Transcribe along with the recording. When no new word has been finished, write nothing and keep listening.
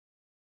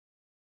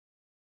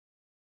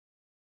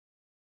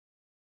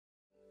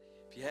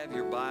you have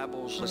your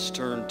Bibles, let's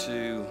turn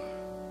to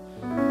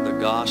the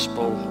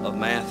Gospel of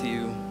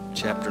Matthew,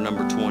 chapter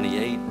number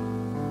 28.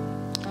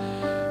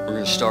 We're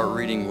going to start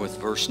reading with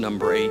verse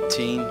number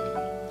 18.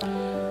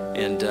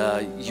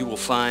 And you will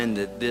find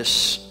that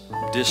this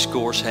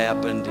discourse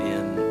happened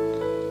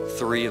in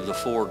 3 of the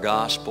 4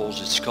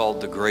 Gospels. It's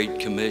called the Great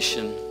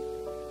Commission.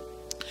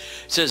 It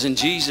says, "And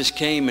Jesus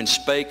came and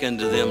spake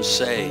unto them,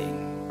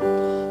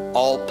 saying,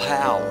 All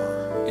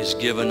power is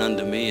given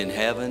unto me in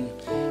heaven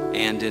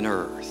and in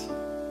earth.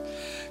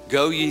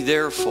 Go ye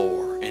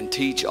therefore and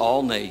teach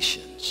all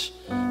nations,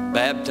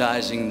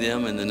 baptizing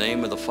them in the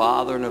name of the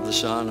Father and of the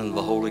Son and of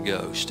the Holy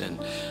Ghost." And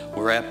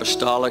we're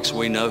apostolics,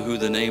 we know who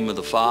the name of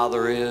the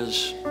Father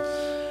is.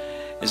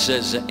 It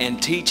says,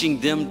 "And teaching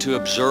them to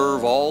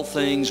observe all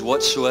things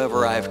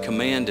whatsoever I have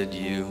commanded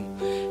you,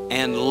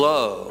 and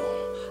lo,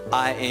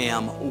 I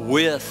am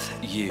with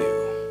you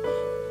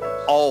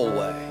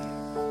always."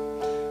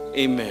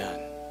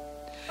 Amen.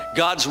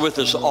 God's with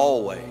us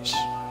always.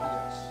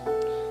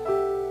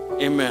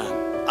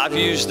 Amen. I've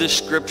used this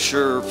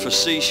scripture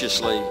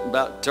facetiously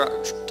about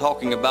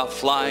talking about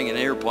flying in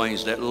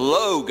airplanes, that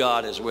lo,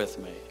 God is with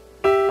me.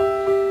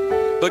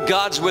 But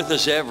God's with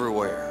us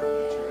everywhere,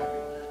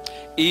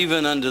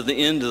 even unto the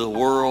end of the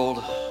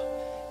world.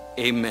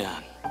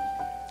 Amen.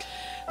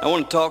 I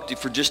want to talk to you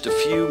for just a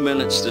few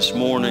minutes this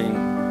morning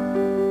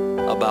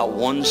about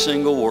one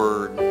single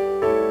word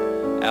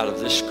out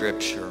of this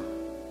scripture,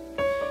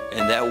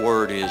 and that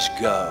word is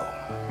go.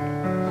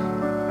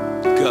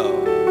 Go.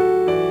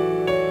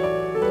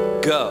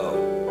 Go.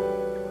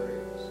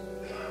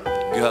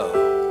 Go.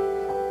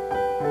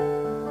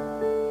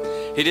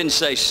 He didn't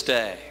say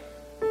stay.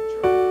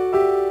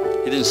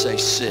 He didn't say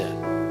sit.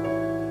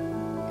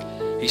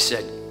 He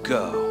said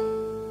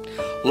go.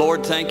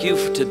 Lord, thank you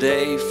for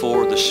today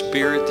for the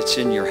Spirit that's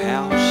in your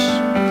house.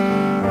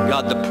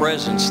 God, the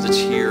presence that's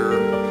here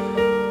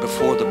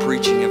before the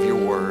preaching of your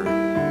word.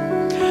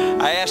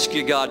 I ask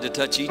you, God, to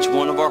touch each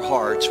one of our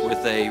hearts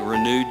with a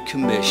renewed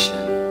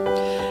commission.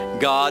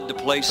 God, to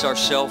place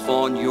ourselves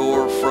on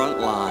your front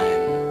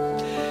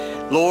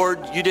line. Lord,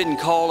 you didn't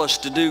call us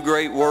to do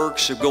great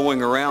works of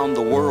going around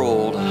the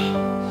world,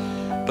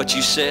 but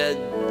you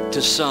said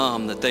to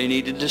some that they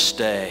needed to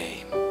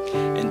stay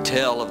and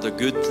tell of the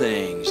good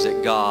things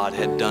that God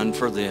had done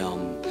for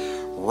them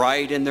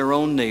right in their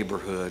own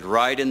neighborhood,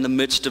 right in the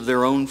midst of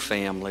their own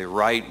family,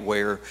 right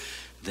where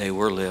they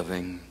were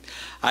living.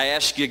 I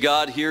ask you,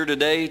 God, here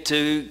today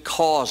to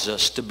cause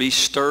us to be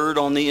stirred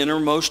on the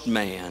innermost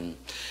man.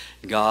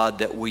 God,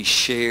 that we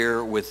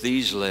share with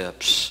these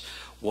lips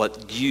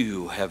what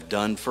you have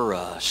done for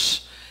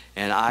us.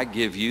 And I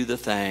give you the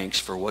thanks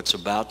for what's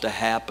about to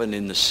happen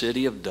in the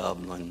city of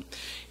Dublin,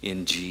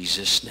 in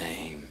Jesus'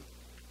 name.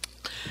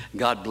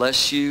 God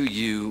bless you.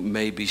 You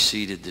may be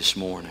seated this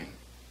morning.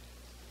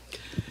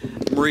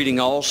 I'm reading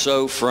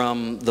also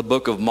from the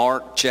book of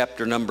Mark,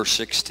 chapter number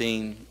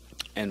 16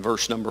 and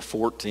verse number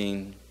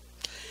 14.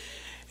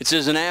 It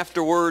says, "And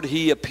afterward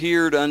he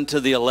appeared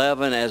unto the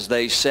 11 as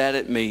they sat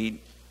at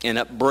meat, and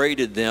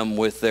upbraided them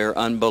with their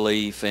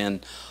unbelief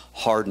and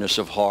hardness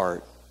of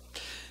heart."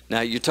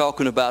 Now you're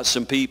talking about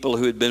some people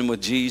who had been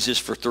with Jesus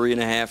for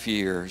 3.5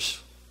 years.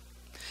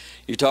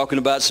 You're talking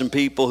about some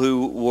people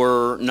who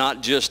were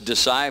not just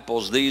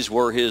disciples, these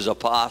were his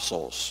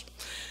apostles.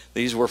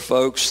 These were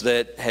folks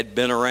that had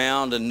been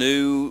around and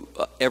knew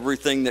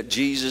everything that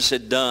Jesus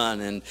had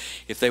done. And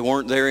if they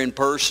weren't there in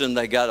person,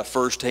 they got a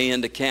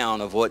first-hand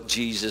account of what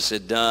Jesus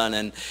had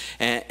done.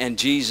 And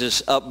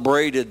Jesus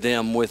upbraided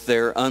them with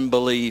their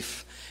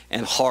unbelief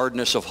and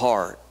hardness of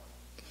heart.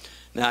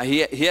 Now, he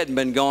hadn't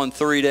been gone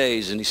 3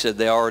 days, and he said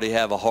they already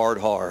have a hard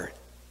heart.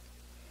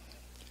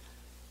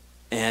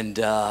 And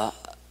there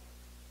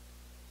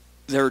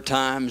are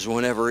times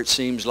whenever it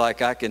seems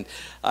like I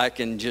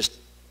can just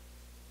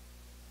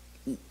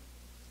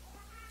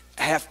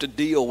have to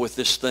deal with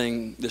this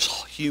thing, this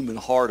human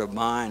heart of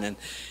mine, and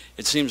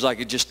it seems like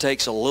it just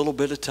takes a little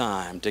bit of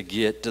time to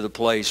get to the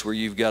place where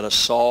you've got a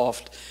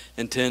soft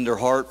and tender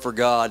heart for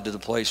God, to the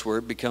place where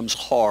it becomes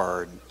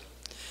hard.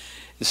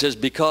 It says,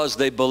 "Because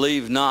they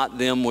believed not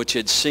them which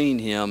had seen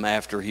him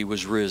after he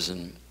was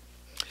risen.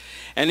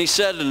 And he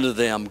said unto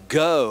them,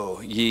 Go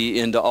ye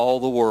into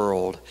all the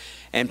world,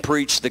 and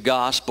preach the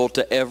gospel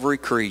to every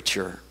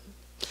creature.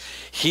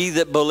 He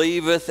that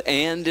believeth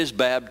and is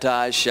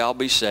baptized shall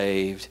be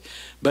saved,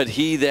 but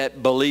he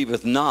that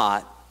believeth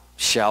not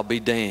shall be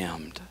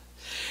damned.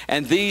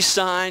 And these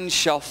signs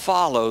shall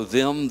follow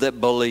them that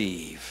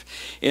believe.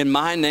 In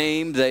my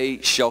name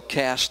they shall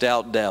cast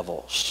out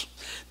devils.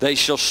 They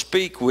shall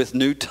speak with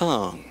new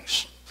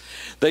tongues.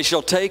 They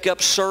shall take up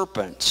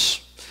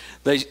serpents.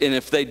 And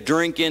if they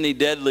drink any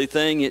deadly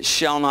thing, it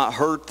shall not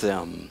hurt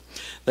them.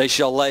 They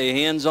shall lay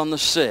hands on the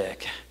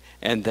sick,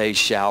 and they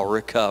shall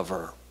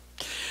recover."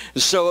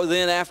 So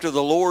then after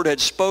the Lord had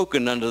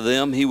spoken unto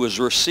them, he was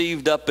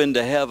received up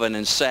into heaven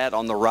and sat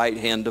on the right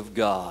hand of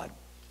God.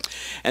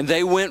 And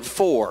they went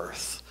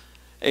forth.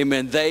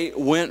 Amen. They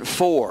went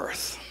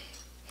forth.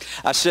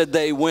 I said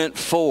they went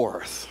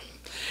forth.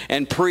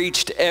 and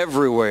preached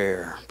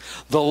everywhere,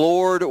 the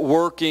Lord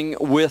working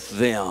with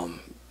them.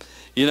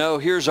 You know,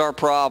 here's our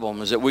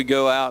problem, is that we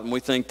go out and we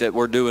think that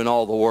we're doing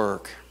all the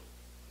work.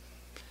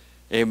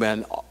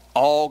 Amen.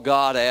 All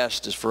God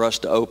asked is for us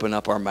to open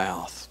up our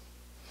mouth.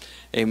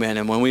 Amen.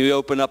 And when we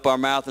open up our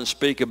mouth and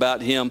speak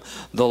about Him,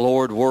 the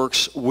Lord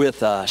works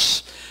with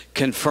us,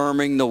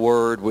 confirming the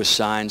word with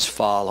signs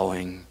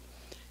following.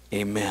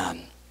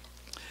 Amen.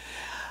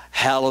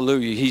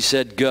 Hallelujah. He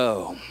said,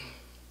 go.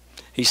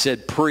 He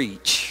said,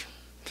 preach.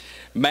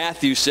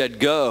 Matthew said,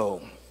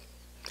 go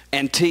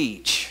and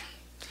teach.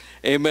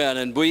 Amen.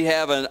 And we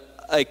have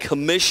a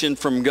commission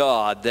from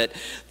God that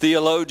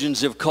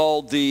theologians have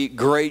called the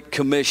Great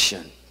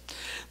Commission,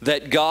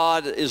 that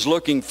God is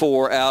looking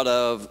for out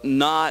of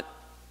not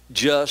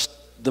just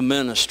the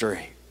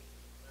ministry.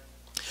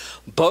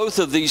 Both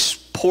of these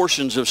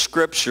portions of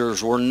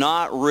scriptures were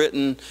not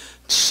written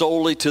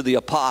solely to the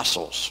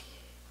apostles.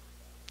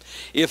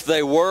 If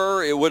they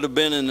were, it would have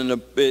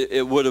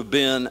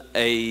been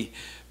a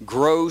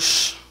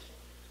gross,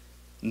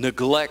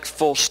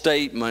 neglectful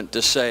statement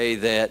to say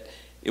that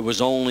it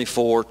was only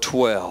for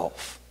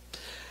 12.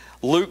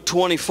 Luke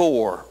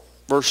 24,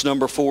 verse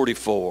number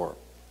 44.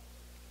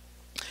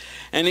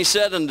 And he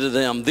said unto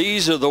them,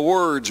 these are the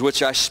words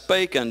which I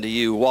spake unto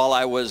you while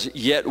I was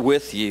yet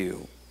with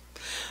you,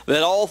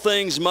 that all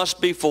things must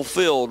be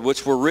fulfilled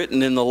which were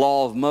written in the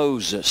law of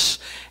Moses,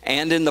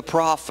 and in the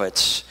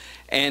prophets,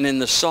 and in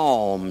the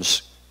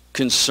Psalms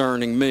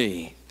concerning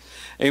me.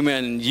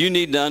 Amen. You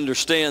need to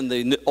understand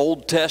the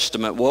Old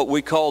Testament, what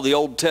we call the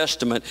Old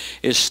Testament,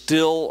 is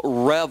still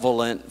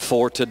relevant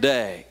for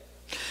today.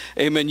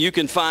 Amen. You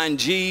can find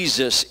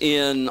Jesus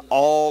in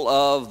all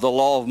of the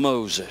law of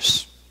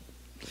Moses.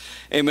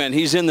 Amen.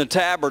 He's in the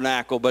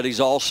tabernacle, but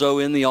he's also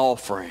in the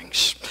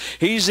offerings.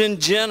 He's in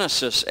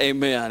Genesis,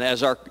 amen,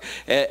 as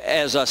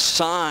a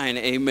sign,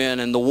 amen,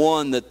 and the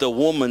one that the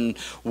woman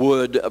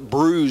would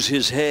bruise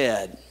his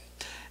head.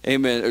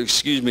 Amen.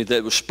 Excuse me,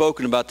 that was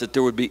spoken about, that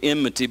there would be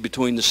enmity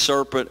between the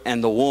serpent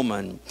and the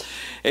woman.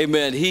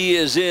 Amen. He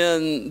is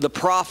in the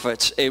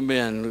prophets,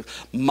 amen,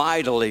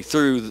 mightily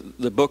through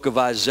the book of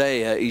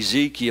Isaiah,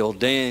 Ezekiel,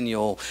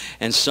 Daniel,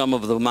 and some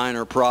of the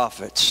minor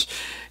prophets.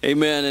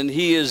 Amen. And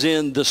he is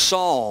in the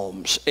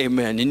Psalms.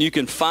 Amen. And you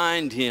can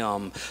find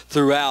him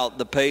throughout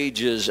the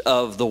pages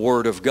of the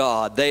Word of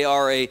God. They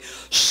are a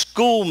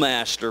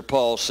schoolmaster,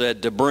 Paul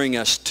said, to bring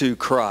us to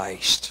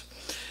Christ.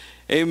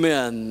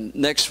 Amen.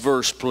 Next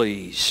verse,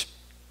 please.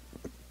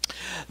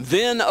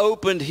 Then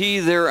opened he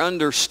their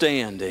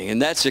understanding.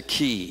 And that's a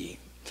key.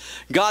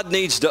 God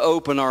needs to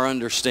open our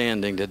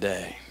understanding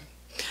today.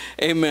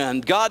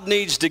 Amen. God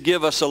needs to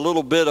give us a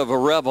little bit of a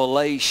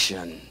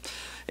revelation.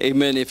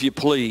 Amen, if you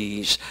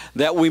please,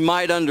 that we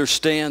might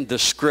understand the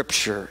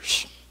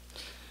Scriptures.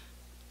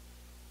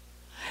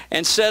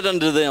 And said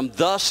unto them,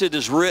 thus it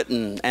is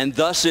written, and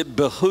thus it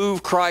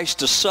behooved Christ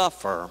to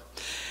suffer,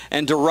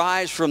 and to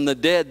rise from the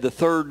dead the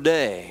third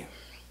day,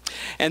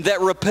 and that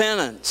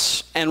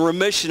repentance and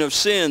remission of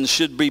sins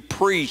should be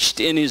preached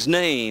in his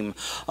name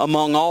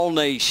among all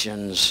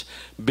nations,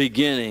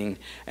 beginning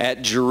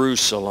at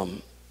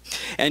Jerusalem.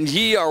 And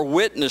ye are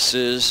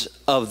witnesses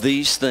of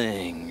these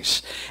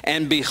things.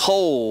 And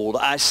behold,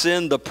 I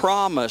send the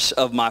promise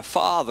of my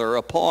Father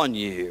upon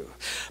you.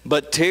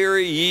 But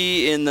tarry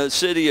ye in the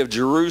city of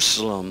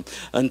Jerusalem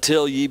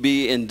until ye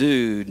be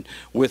endued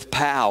with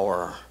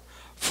power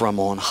from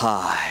on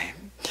high.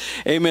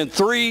 Amen.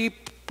 Three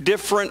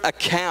different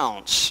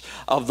accounts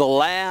of the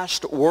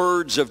last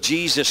words of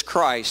Jesus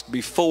Christ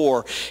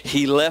before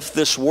he left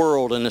this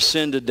world and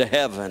ascended to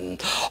heaven.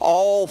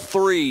 All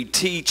three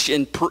teach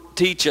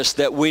us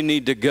that we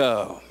need to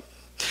go,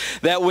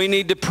 that we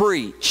need to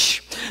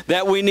preach,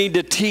 that we need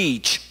to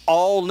teach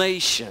all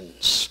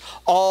nations,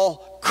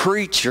 all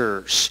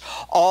creatures,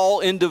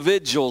 all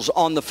individuals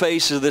on the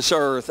face of this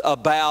earth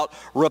about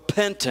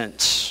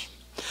repentance,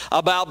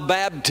 about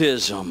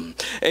baptism,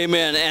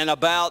 amen, and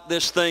about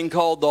this thing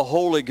called the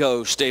Holy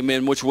Ghost,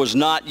 amen, which was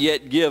not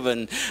yet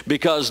given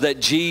because that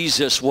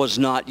Jesus was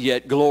not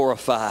yet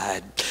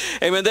glorified.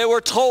 Amen. They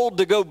were told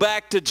to go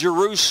back to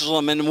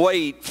Jerusalem and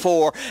wait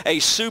for a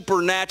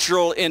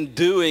supernatural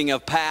enduing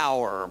of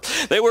power.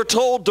 They were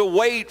told to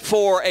wait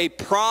for a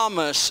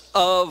promise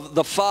of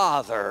the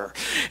Father.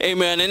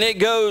 Amen. And it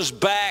goes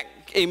back,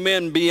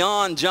 amen,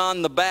 beyond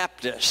John the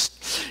Baptist.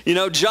 You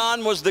know,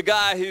 John was the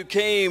guy who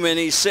came and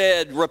he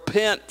said,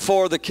 repent,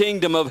 for the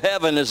kingdom of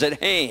heaven is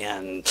at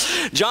hand.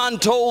 John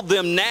told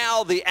them,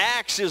 now the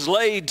axe is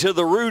laid to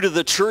the root of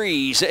the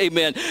trees.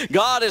 Amen.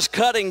 God is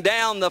cutting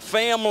down the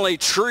family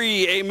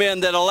tree, amen,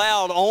 that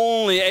allowed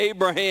only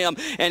Abraham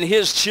and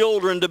his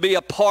children to be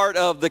a part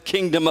of the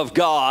kingdom of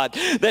God.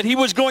 That he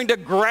was going to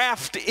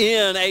graft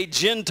in a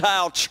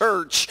Gentile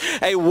church,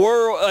 a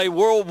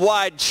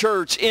worldwide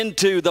church,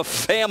 into the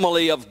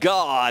family of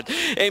God.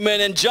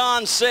 Amen. And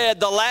John said,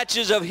 the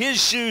latches of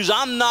his shoes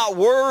I'm not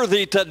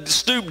worthy to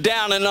stoop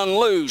down and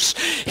unloose.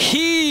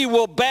 He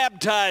will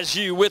baptize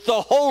you with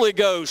the Holy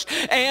Ghost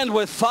and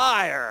with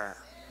fire.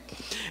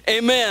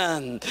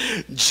 Amen.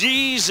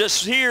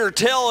 Jesus here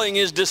telling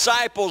his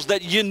disciples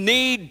that you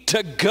need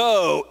to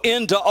go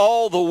into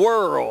all the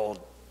world.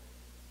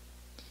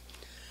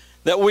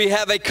 That we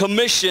have a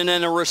commission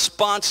and a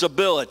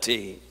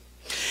responsibility.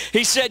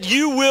 He said,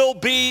 you will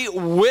be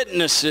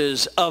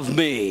witnesses of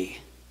me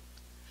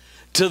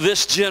to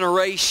this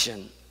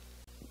generation.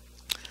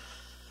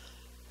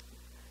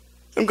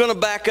 I'm going to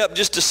back up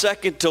just a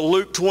second to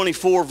Luke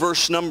 24,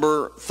 verse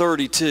number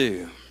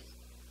 32.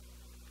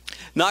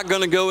 Not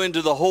going to go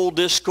into the whole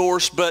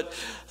discourse, but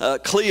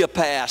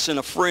Cleopas and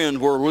a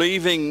friend were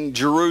leaving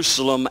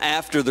Jerusalem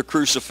after the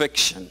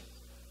crucifixion.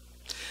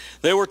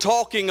 They were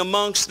talking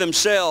amongst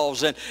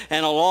themselves, and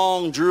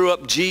along drew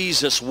up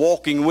Jesus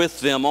walking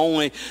with them,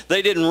 only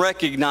they didn't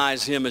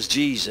recognize him as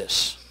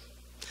Jesus.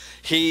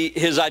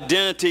 His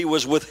identity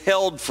was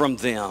withheld from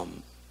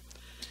them.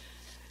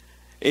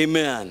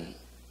 Amen.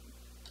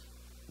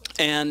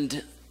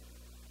 And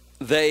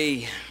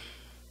they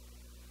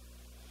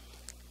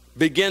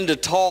began to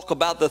talk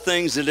about the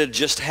things that had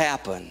just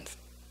happened.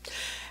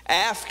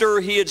 After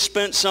he had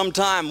spent some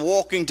time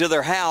walking to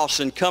their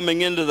house and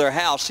coming into their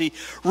house, he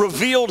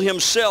revealed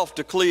himself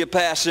to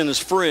Cleopas and his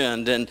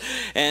friend,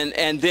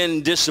 and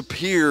then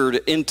disappeared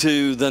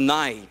into the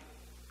night.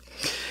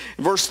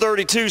 Verse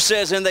 32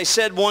 says, and they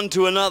said one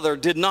to another,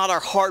 did not our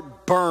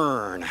heart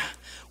burn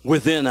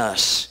within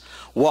us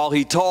while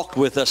he talked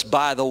with us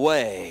by the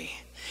way,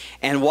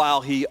 and while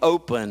he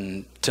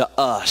opened to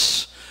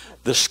us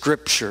the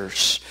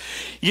scriptures?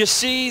 You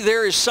see,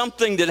 there is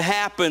something that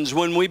happens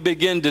when we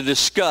begin to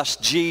discuss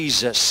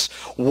Jesus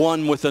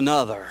one with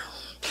another.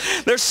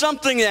 There's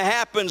something that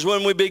happens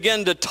when we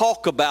begin to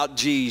talk about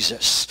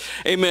Jesus.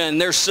 Amen.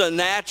 There's a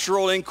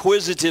natural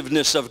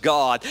inquisitiveness of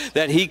God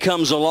that he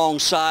comes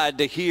alongside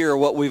to hear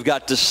what we've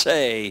got to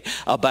say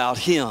about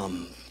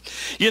him.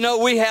 You know,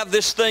 we have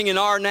this thing in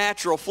our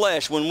natural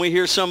flesh. When we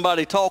hear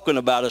somebody talking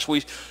about us,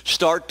 we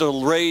start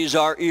to raise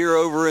our ear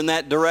over in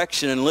that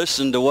direction and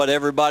listen to what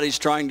everybody's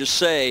trying to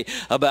say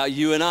about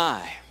you and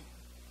I.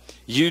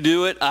 You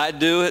do it, I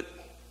do it.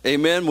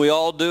 Amen, we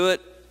all do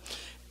it.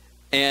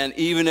 And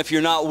even if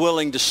you're not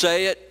willing to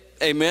say it,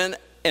 amen,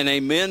 and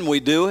amen, we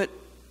do it.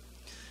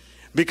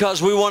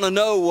 Because we want to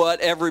know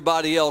what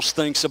everybody else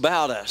thinks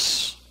about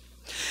us.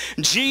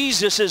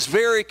 Jesus is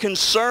very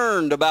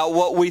concerned about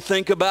what we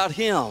think about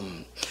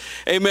him.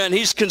 Amen.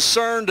 He's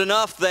concerned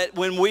enough that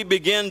when we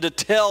begin to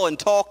tell and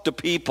talk to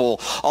people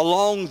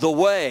along the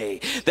way,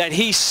 that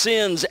he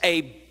sends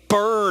a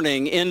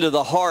burning into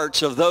the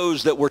hearts of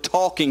those that we're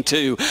talking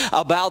to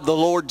about the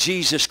Lord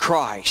Jesus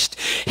Christ.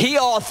 He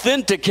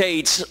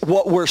authenticates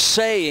what we're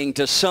saying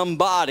to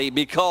somebody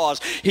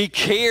because he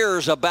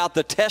cares about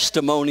the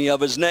testimony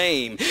of his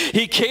name.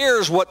 He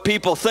cares what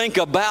people think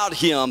about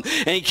him,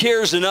 and he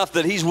cares enough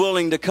that he's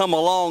willing to come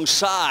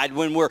alongside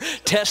when we're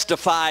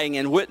testifying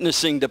and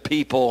witnessing to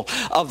people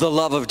of the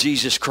love of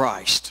Jesus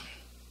Christ.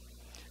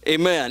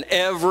 Amen.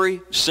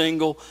 Every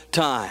single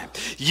time.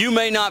 You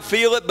may not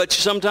feel it, but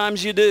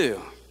sometimes you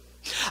do.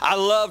 I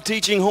love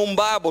teaching home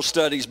Bible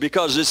studies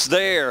because it's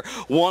there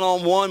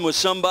one-on-one with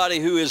somebody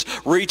who is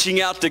reaching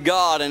out to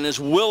God and is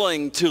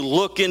willing to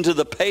look into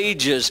the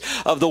pages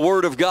of the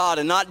Word of God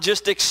and not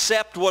just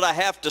accept what I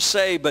have to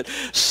say, but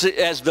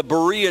as the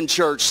Berean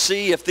church,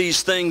 see if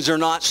these things are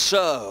not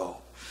so.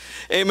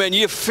 Amen.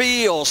 You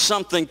feel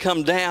something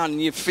come down,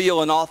 and you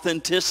feel an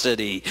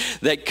authenticity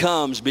that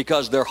comes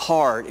because their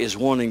heart is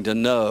wanting to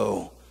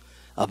know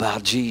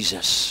about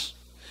Jesus.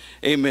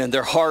 Amen.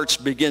 Their hearts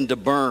begin to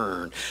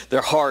burn.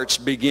 Their hearts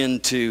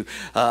begin to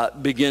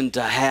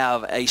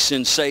have a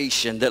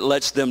sensation that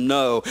lets them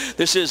know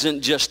this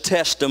isn't just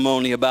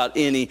testimony about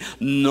any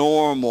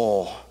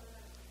normal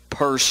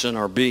person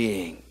or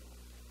being.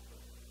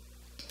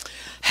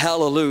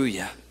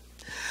 Hallelujah.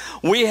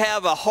 We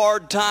have a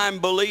hard time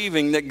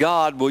believing that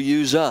God will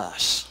use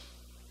us.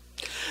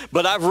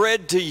 But I've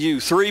read to you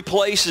 3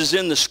 places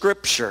in the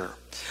scripture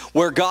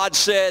where God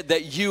said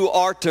that you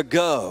are to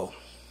go.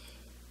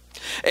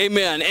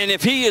 Amen. And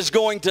if he is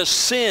going to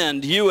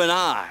send you and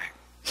I,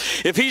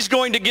 if he's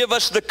going to give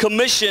us the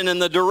commission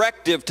and the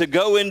directive to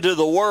go into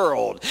the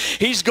world,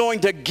 he's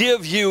going to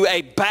give you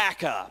a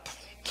backup.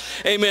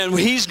 Amen.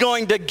 He's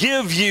going to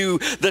give you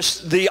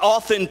the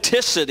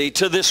authenticity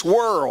to this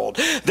world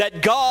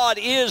that God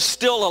is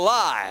still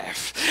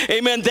alive.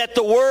 Amen. That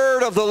the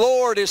word of the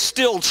Lord is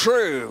still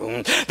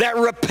true. That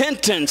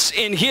repentance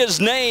in his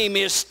name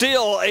is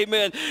still,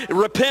 amen,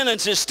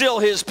 repentance is still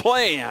his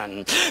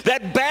plan.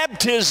 That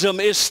baptism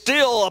is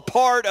still a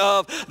part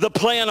of the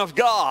plan of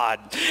God.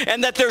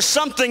 And that there's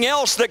something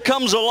else that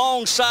comes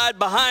alongside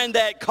behind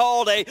that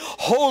called a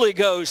Holy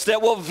Ghost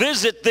that will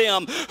visit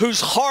them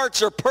whose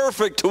hearts are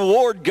perfect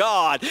toward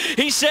God.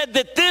 He said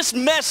that this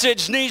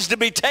message needs to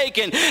be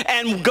taken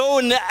and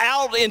going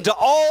out into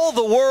all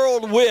the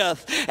world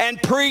with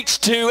and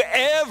preached to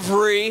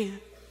every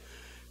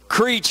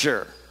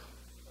creature.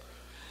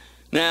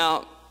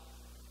 Now,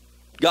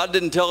 God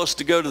didn't tell us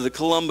to go to the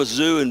Columbus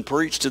Zoo and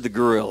preach to the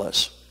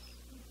gorillas.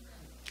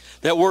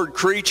 That word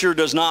creature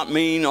does not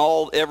mean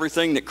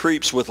everything that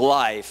creeps with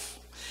life.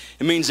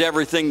 It means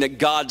everything that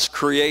God's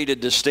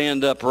created to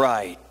stand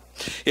upright.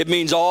 It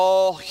means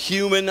all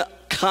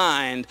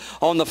humankind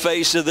on the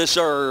face of this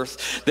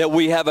earth, that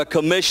we have a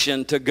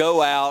commission to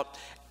go out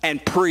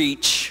and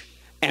preach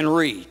and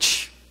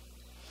reach.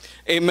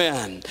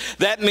 Amen.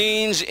 That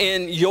means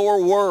in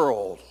your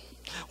world,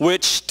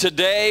 which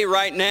today,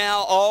 right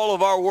now, all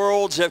of our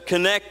worlds have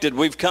connected.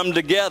 We've come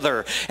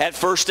together at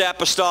First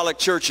Apostolic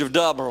Church of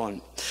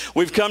Dublin.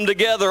 We've come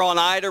together on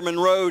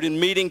Eiderman Road and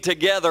meeting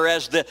together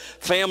as the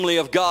family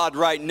of God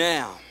right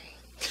now.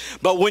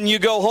 But when you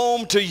go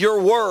home to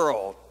your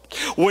world,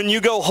 when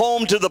you go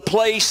home to the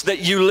place that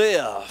you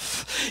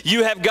live,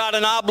 you have got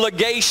an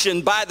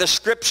obligation by the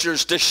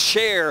Scriptures to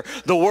share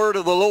the word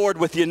of the Lord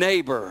with your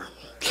neighbor.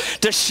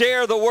 To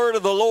share the word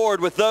of the Lord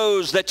with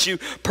those that you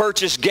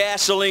purchase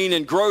gasoline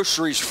and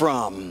groceries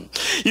from.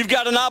 You've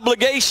got an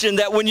obligation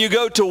that when you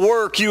go to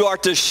work, you are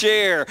to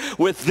share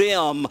with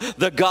them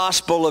the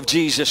gospel of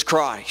Jesus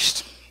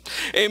Christ.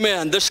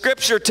 Amen. The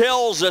Scripture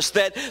tells us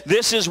that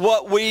this is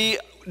what we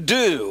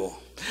do.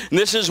 And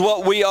this is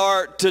what we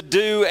are to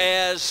do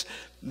as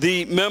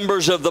the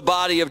members of the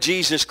body of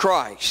Jesus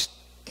Christ.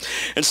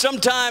 And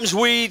sometimes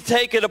we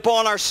take it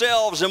upon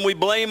ourselves and we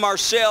blame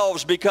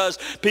ourselves because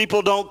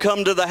people don't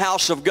come to the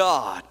house of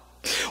God.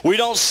 We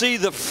don't see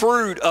the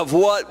fruit of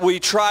what we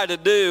try to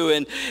do.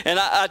 And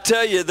I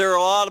tell you, there are a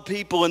lot of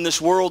people in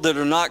this world that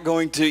are not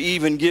going to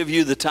even give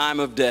you the time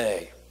of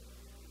day.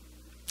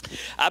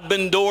 I've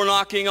been door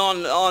knocking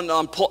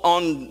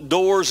on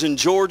doors in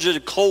Georgia,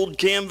 cold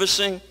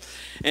canvassing.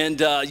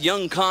 And a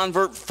young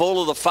convert full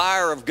of the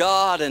fire of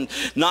God, and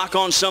knock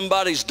on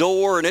somebody's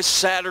door, and it's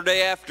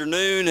Saturday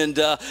afternoon, and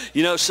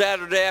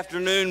Saturday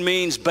afternoon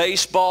means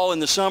baseball in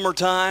the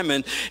summertime,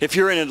 and if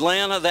you're in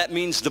Atlanta, that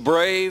means the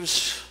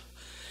Braves.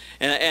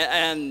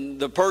 And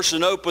the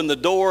person opened the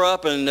door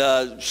up and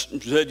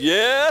said,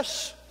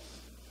 "Yes."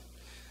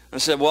 I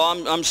said, "Well,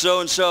 I'm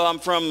so-and-so. I'm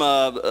from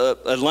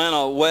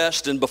Atlanta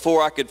West," and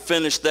before I could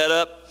finish that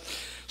up,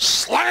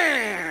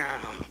 slam!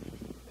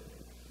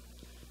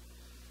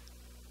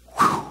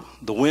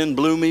 The wind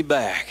blew me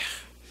back.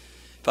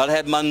 If I'd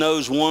had my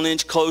nose 1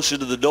 inch closer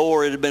to the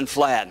door, it had been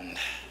flattened.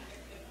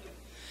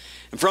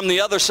 And from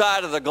the other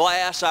side of the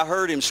glass, I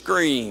heard him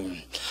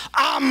scream,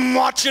 "I'm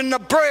watching the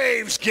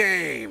Braves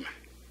game."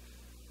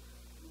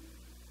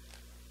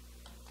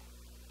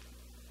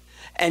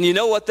 And you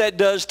know what that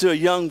does to a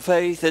young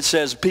faith? It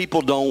says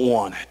people don't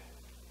want it.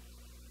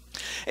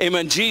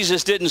 Amen.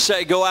 Jesus didn't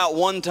say go out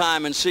one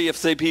time and see if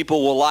the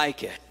people will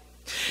like it.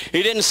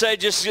 He didn't say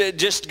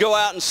just go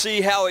out and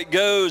see how it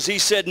goes. He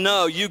said,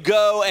 no, you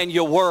go and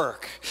you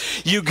work.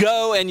 You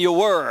go and you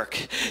work.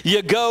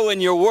 You go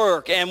and you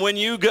work. And when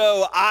you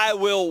go, I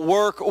will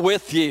work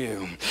with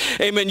you.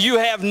 Amen. You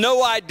have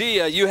no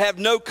idea. You have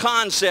no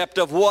concept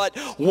of what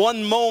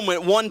one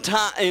moment, one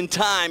time in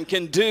time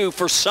can do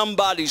for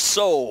somebody's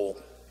soul.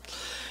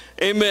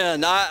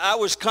 Amen. I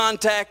was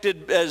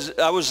contacted as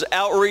I was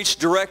outreach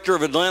director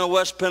of Atlanta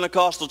West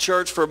Pentecostal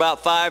Church for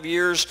about 5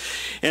 years,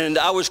 and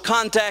I was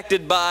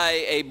contacted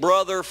by a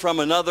brother from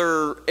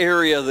another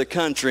area of the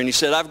country, and he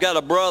said, "I've got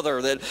a brother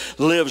that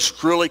lives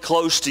really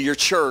close to your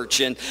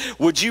church, and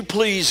would you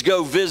please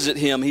go visit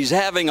him? He's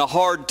having a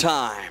hard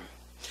time.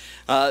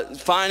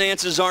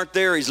 Finances aren't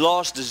there. He's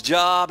lost his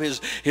job.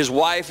 His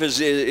wife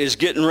is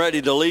getting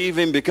ready to leave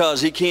him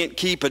because he can't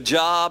keep a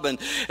job,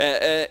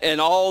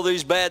 and all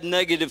these bad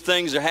negative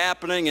things are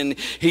happening, and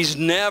he's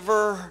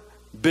never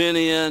been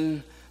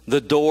in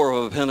the door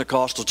of a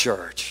Pentecostal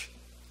church."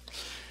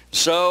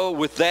 So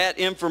with that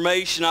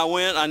information,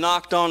 I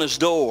knocked on his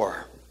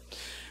door.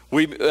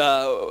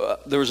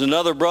 There was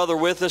another brother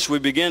with us. We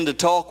began to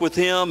talk with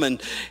him,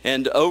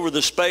 and over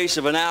the space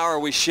of an hour,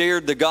 we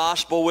shared the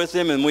gospel with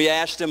him, and we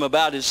asked him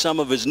about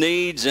some of his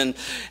needs, and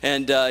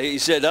he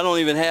said, "I don't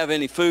even have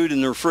any food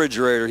in the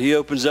refrigerator." He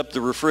opens up the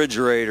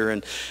refrigerator,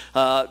 and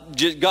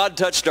God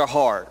touched our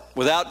heart.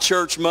 Without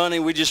church money,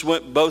 we just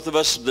went, both of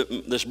us,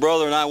 this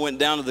brother and I went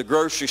down to the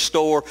grocery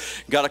store,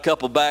 got a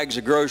couple bags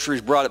of groceries,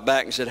 brought it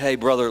back, and said, "Hey,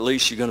 brother, at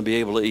least you're going to be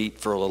able to eat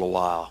for a little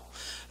while,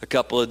 a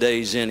couple of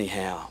days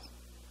anyhow."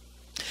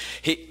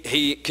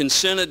 He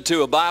consented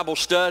to a Bible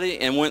study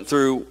and went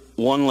through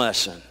one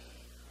lesson.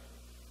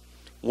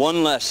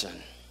 One lesson.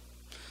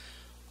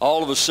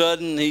 All of a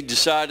sudden, he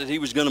decided he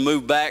was going to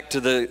move back to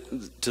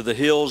the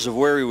hills of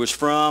where he was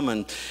from,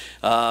 and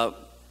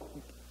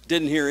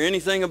didn't hear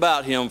anything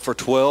about him for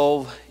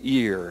 12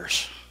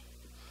 years.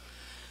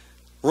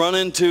 Run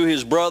into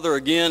his brother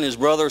again. His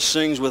brother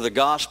sings with a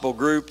gospel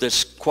group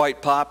that's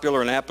quite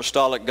popular, an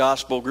apostolic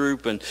gospel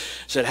group, and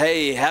said,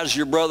 "Hey, how's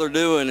your brother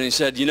doing?" And he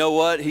said, "You know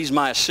what? He's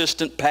my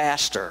assistant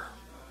pastor."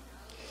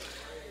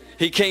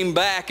 He came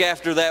back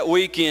after that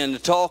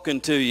weekend talking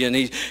to you, and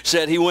he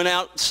said he went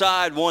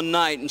outside one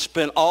night and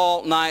spent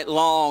all night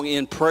long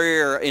in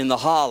prayer in the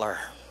holler.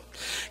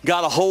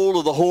 Got a hold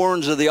of the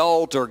horns of the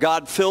altar.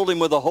 God filled him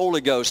with the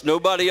Holy Ghost.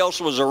 Nobody else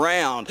was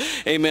around.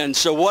 Amen.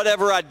 So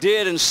whatever I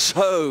did and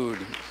sowed,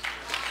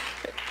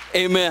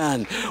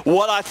 Amen.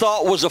 What I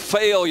thought was a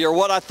failure,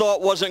 what I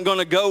thought wasn't going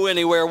to go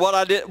anywhere, what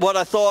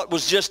I thought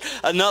was just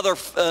another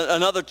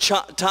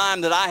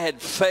time that I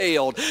had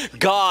failed,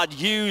 God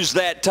used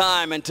that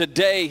time, and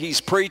today he's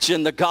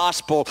preaching the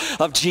gospel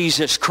of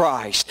Jesus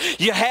Christ.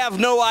 You have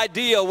no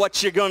idea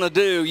what you're going to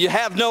do. You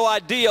have no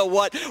idea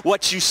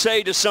what you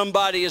say to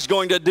somebody is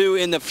going to do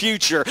in the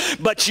future,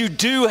 but you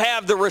do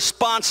have the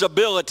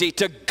responsibility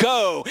to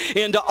go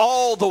into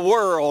all the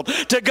world,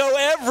 to go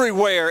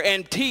everywhere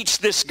and teach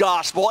this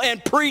gospel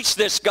and preach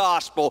this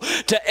gospel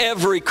to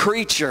every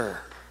creature.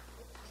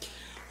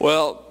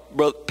 Well,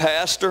 brother,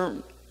 pastor,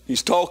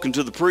 he's talking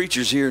to the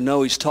preachers here.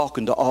 No, he's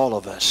talking to all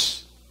of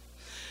us.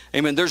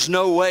 Amen. There's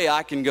no way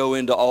I can go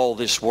into all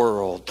this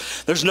world.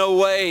 There's no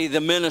way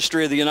the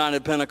ministry of the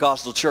United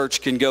Pentecostal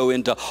Church can go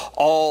into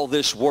all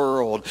this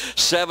world.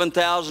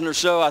 7,000 or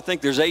so, I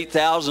think there's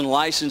 8,000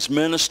 licensed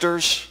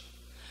ministers,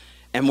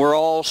 and we're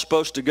all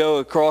supposed to go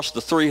across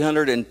the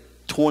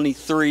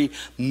 323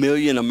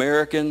 million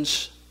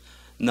Americans.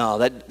 No,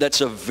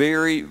 that's a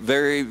very,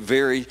 very,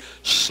 very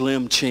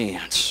slim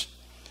chance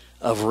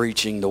of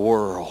reaching the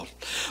world.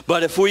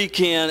 But if we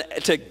can,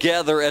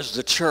 together as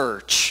the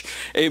church,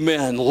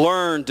 amen,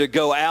 learn to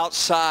go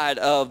outside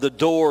of the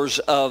doors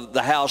of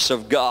the house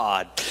of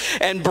God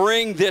and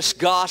bring this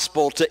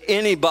gospel to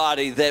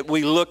anybody that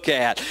we look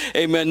at,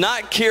 amen,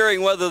 not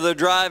caring whether they're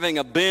driving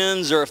a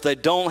Benz or if they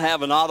don't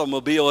have an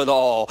automobile at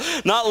all,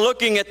 not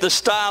looking at the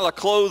style of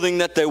clothing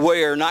that they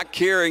wear, not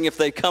caring if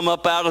they come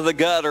up out of the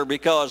gutter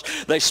because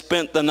they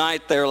spent the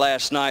night there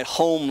last night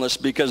homeless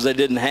because they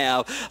didn't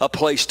have a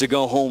place to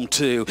go home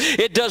to.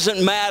 It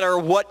doesn't matter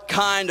what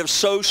kind of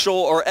social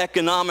or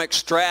economic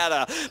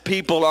strata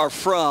people are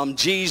from.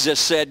 Jesus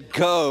said,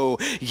 "Go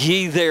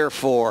ye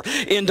therefore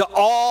into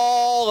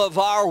all of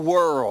our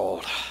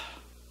world."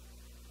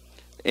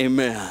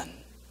 Amen.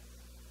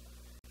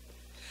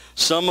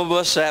 Some of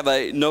us have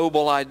a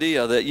noble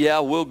idea that, yeah,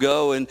 we'll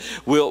go and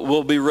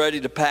we'll be ready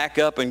to pack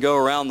up and go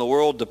around the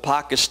world to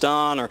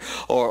Pakistan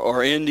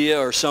or India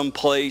or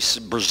someplace,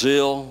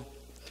 Brazil.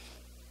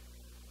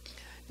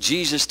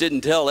 Jesus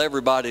didn't tell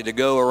everybody to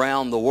go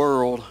around the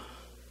world.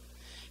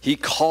 He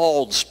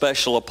called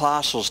special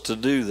apostles to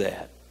do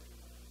that.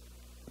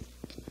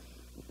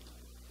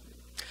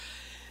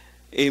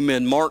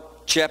 Amen. Mark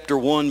chapter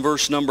 1,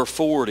 verse number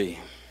 40. It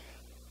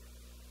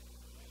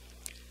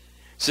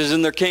says,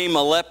 "And there came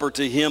a leper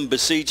to him,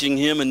 beseeching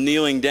him and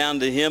kneeling down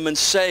to him and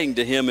saying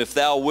to him, If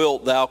thou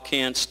wilt, thou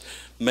canst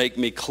make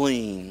me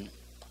clean.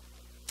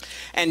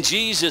 And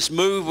Jesus,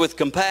 moved with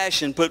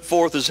compassion, put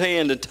forth his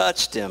hand and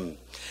touched him,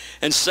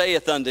 and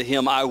saith unto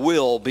him, I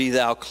will, be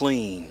thou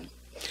clean.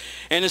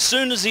 And as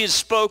soon as he had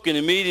spoken,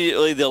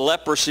 immediately the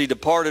leprosy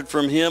departed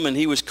from him, and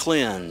he was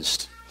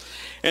cleansed.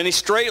 And he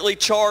straightly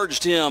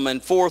charged him,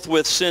 and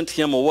forthwith sent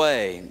him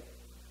away.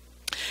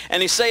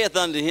 And he saith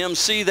unto him,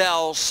 See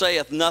thou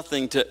say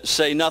nothing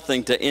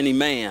to any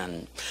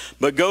man,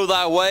 but go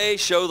thy way,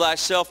 show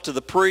thyself to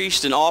the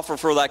priest, and offer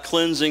for thy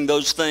cleansing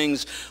those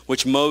things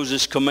which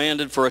Moses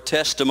commanded for a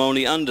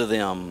testimony unto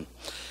them."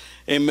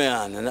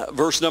 Amen. And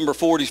verse number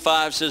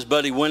 45 says,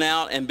 "But he went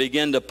out and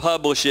began to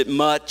publish it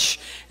much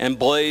and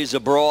blaze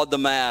abroad the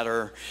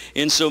matter,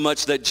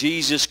 insomuch that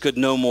Jesus could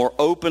no more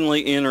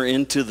openly enter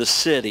into the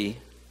city,"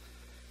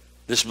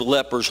 this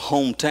leper's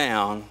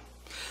hometown,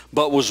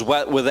 "but was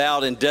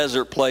without in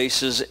desert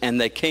places, and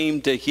they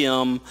came to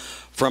him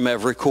from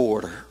every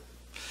quarter."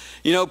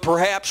 You know,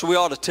 perhaps we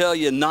ought to tell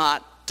you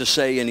not to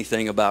say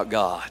anything about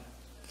God.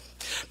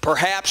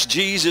 Perhaps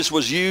Jesus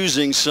was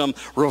using some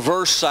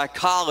reverse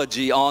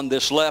psychology on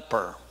this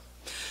leper,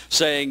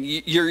 saying,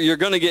 you're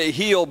going to get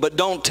healed, but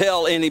don't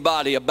tell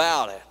anybody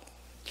about it.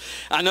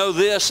 I know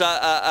this,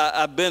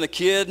 I've been a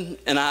kid,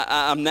 and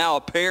I'm now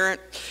a parent,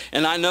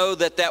 and I know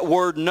that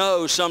word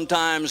no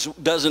sometimes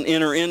doesn't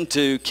enter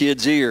into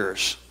kids'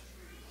 ears.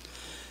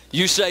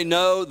 You say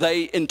no,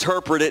 they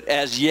interpret it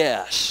as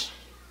yes.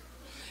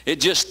 It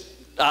just,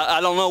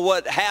 I don't know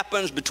what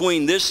happens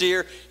between this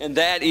ear and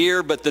that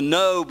ear, but the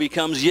no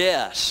becomes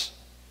yes.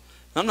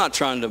 I'm not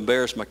trying to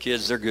embarrass my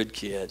kids, they're good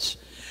kids.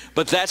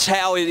 But that's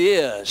how it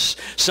is.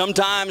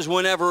 Sometimes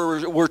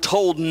whenever we're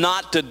told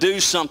not to do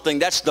something,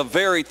 that's the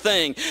very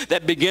thing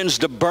that begins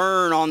to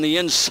burn on the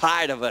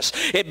inside of us.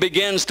 It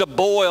begins to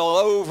boil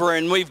over,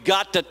 and we've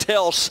got to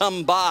tell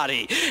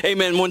somebody.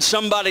 Amen. When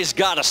somebody's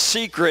got a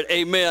secret,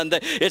 amen,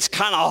 that it's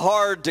kind of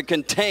hard to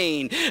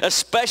contain,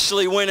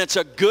 especially when it's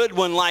a good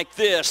one like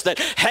this, that,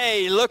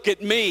 hey, look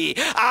at me.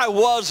 I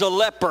was a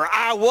leper.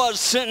 I was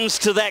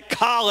sentenced to that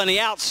colony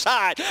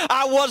outside.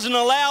 I wasn't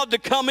allowed to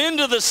come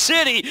into the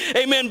city.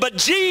 Amen. But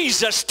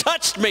Jesus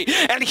touched me,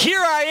 and here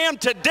I am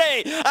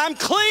today. I'm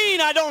clean.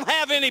 I don't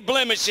have any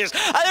blemishes.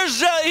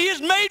 He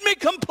has made me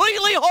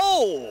completely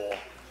whole.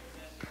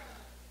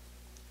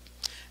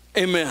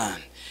 Amen.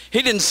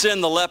 He didn't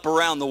send the leper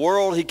around the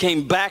world. He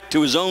came back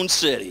to his own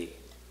city.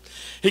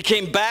 He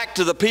came back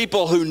to the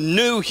people who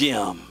knew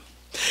him.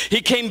 He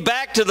came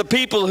back to the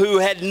people who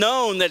had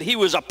known that he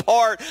was a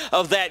part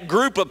of that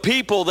group of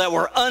people that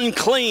were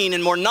unclean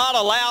and were not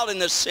allowed in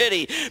the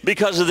city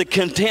because of the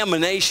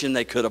contamination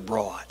they could have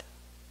brought.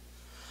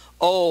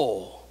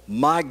 Oh,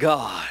 my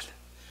God.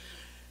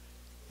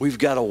 We've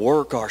got to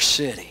work our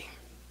city.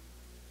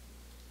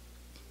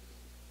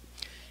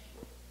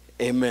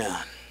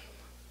 Amen.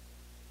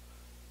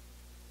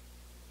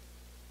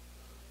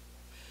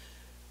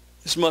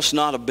 This must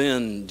not have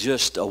been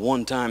just a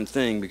one-time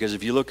thing, because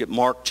if you look at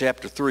Mark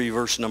chapter 3,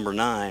 verse number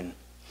 9,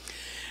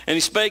 and he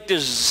spake to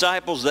his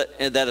disciples that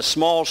a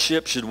small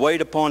ship should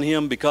wait upon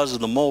him because of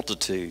the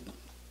multitude,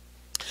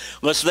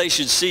 lest they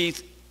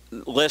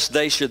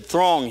should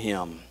throng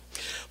him.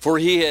 For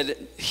he had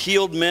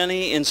healed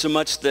many,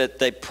 insomuch that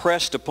they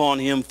pressed upon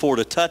him for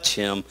to touch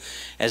him,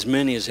 as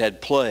many as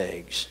had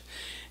plagues.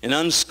 And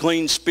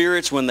unclean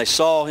spirits, when they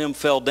saw him,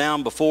 fell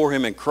down before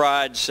him and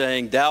cried,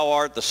 saying, Thou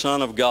art the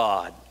Son of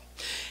God.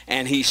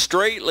 And he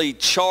straitly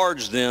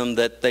charged them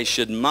that they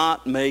should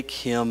not make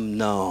him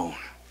known.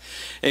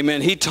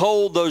 Amen. He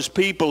told those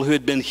people who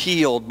had been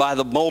healed by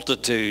the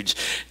multitudes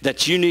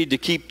that you need to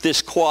keep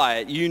this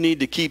quiet. You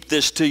need to keep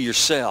this to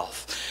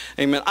yourself.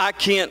 Amen. I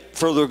can't,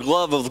 for the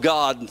love of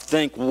God,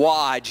 think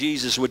why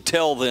Jesus would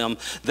tell them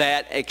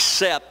that,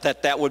 except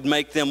that would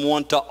make them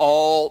want to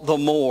all the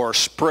more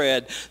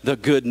spread the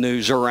good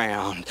news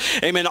around.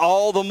 Amen.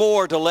 All the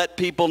more to let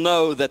people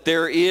know that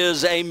there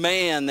is a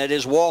man that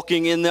is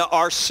walking in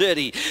our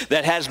city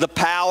that has the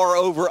power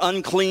over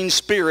unclean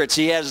spirits.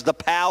 He has the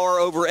power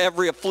over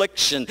every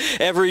affliction,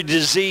 every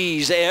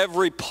disease,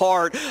 every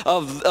part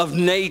of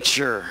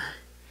nature.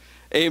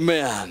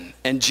 Amen.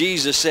 And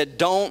Jesus said,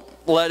 don't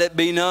let it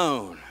be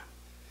known.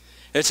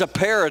 It's a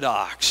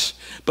paradox,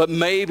 but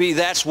maybe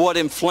that's what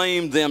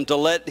inflamed them, to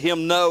let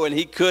him know, and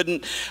he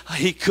couldn't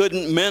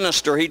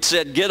minister. He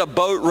said, get a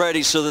boat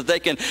ready so that they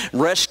can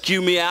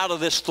rescue me out of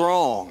this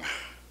throng.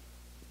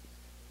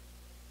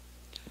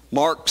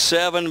 Mark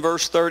 7,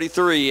 verse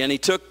 33, and he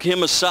took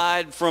him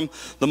aside from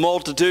the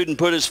multitude and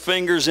put his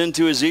fingers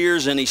into his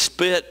ears, and he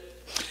spit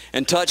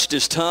and touched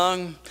his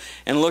tongue,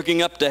 and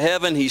looking up to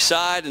heaven, he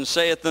sighed and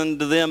saith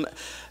unto them,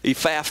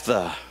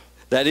 Ephphatha,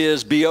 that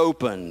is, be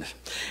opened.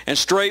 And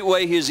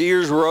straightway his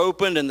ears were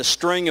opened, and the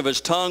string of his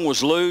tongue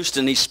was loosed,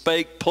 and he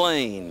spake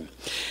plain.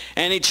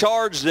 And he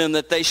charged them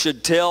that they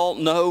should tell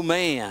no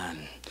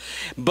man.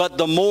 But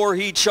the more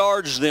he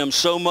charged them,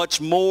 so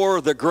much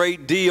more the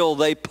great deal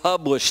they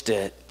published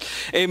it.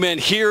 Amen.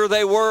 Here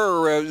they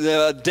were.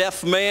 The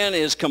deaf man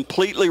is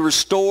completely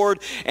restored,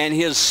 and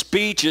his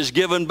speech is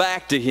given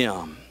back to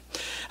him.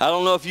 I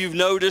don't know if you've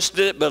noticed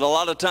it, but a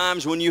lot of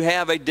times when you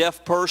have a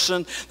deaf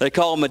person, they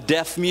call them a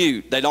deaf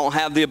mute. They don't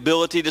have the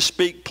ability to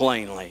speak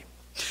plainly.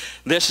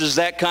 This is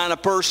that kind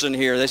of person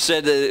here. They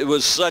said that it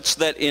was such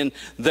that in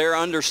their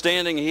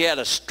understanding, he had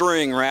a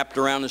string wrapped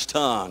around his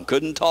tongue.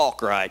 Couldn't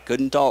talk right,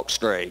 couldn't talk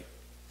straight.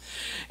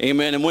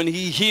 Amen. And when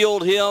he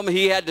healed him,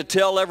 he had to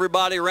tell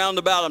everybody around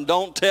about him,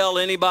 don't tell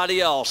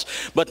anybody else.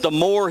 But the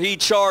more he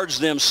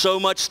charged them, so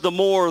much the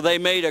more they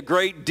made a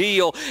great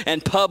deal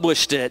and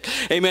published it.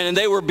 Amen. And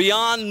they were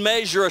beyond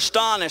measure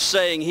astonished,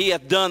 saying, He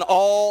hath done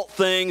all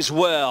things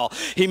well.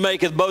 He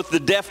maketh both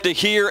the deaf to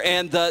hear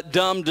and the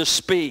dumb to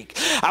speak.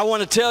 I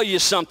want to tell you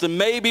something.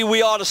 Maybe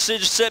we ought to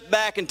sit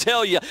back and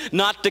tell you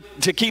not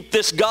to keep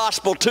this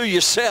gospel to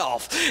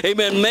yourself.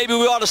 Amen. Maybe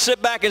we ought to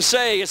sit back and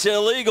say it's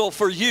illegal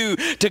for you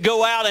to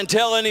go out and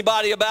tell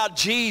anybody about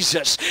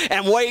Jesus,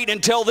 and wait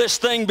until this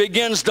thing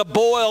begins to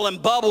boil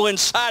and bubble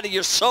inside of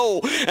your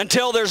soul,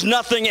 until there's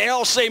nothing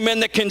else,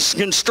 amen, that can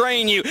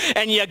constrain you,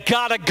 and you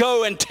gotta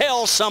go and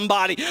tell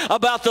somebody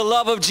about the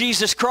love of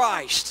Jesus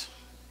Christ.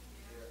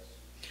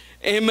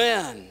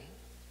 Amen.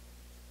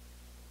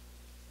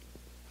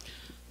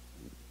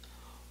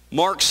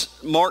 Mark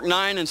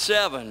 9 and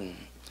 7,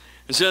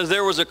 it says,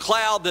 there was a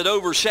cloud that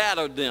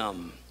overshadowed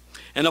them.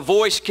 And a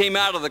voice came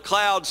out of the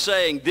cloud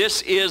saying,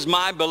 This is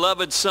my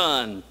beloved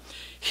Son,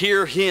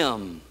 hear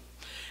him.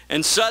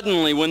 And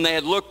suddenly, when they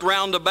had looked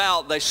round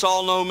about, they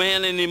saw no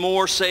man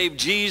anymore save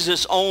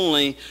Jesus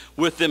only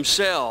with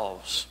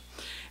themselves.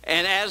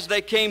 And as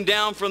they came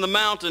down from the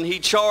mountain, he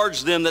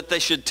charged them that they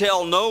should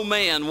tell no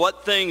man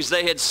what things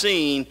they had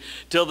seen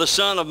till the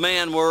Son of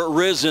Man were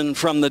risen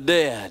from the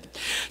dead.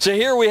 So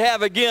here we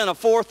have again a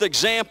fourth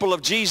example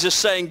of Jesus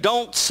saying,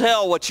 don't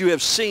tell what you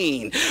have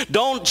seen.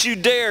 Don't you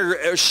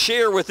dare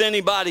share with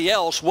anybody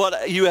else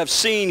what you have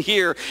seen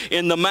here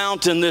in the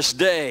mountain this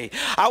day.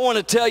 I want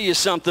to tell you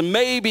something.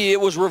 Maybe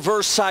it was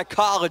reverse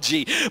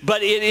psychology,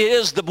 but it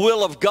is the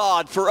will of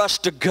God for us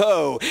to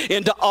go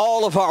into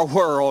all of our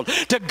world,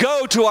 to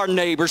go to our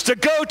neighbors, to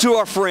go to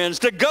our friends,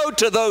 to go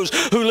to those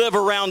who live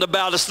around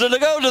about us, to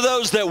go to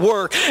those that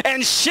work,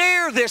 and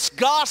share this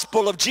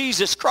gospel of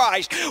Jesus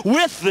Christ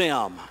with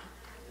them.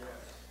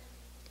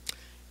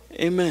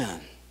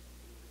 Amen.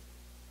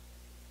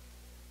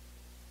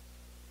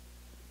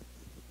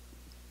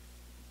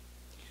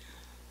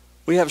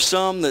 We have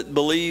some that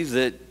believe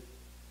that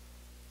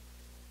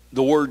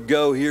the word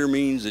go here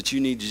means that you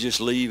need to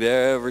just leave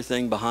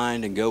everything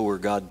behind and go where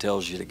God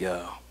tells you to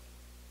go.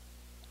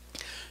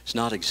 It's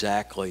not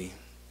exactly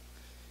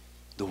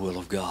the will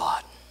of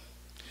God.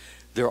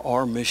 There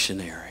are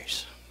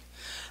missionaries.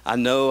 I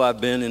know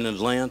I've been in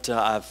Atlanta.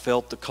 I've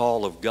felt the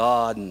call of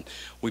God, and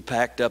we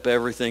packed up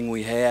everything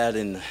we had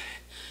and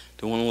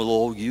to one little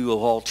old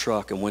U-Haul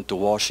truck and went to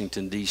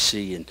Washington,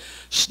 D.C. and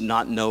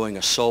not knowing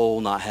a soul,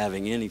 not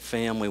having any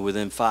family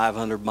within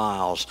 500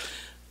 miles,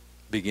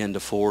 began to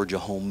forge a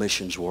home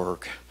missions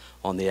work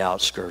on the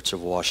outskirts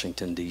of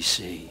Washington,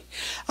 D.C.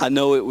 I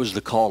know it was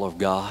the call of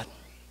God.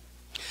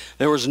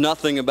 There was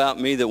nothing about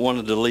me that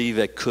wanted to leave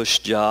a cush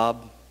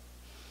job,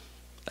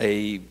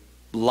 a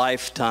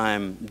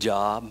lifetime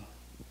job,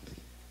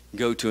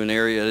 go to an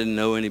area I didn't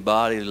know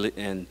anybody,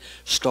 and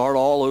start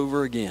all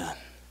over again,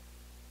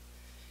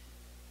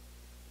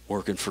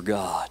 working for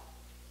God.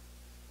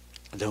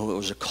 I know it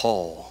was a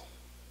call,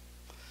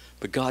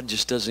 but God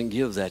just doesn't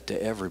give that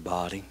to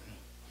everybody.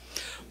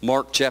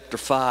 Mark chapter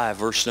 5,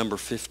 verse number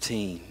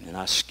 15, and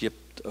I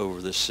skipped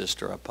over this,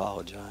 sister, I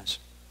apologize.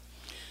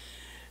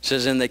 It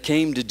says, and they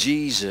came to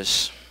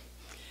Jesus,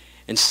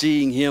 and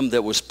seeing him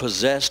that was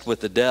possessed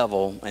with the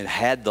devil and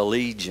had the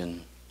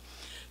legion,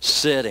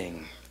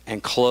 sitting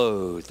and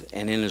clothed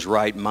and in his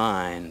right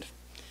mind,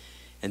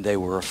 and they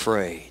were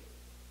afraid.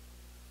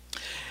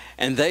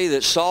 And they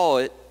that saw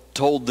it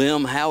told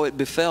them how it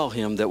befell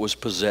him that was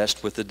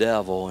possessed with the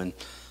devil, and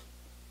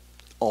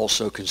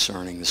also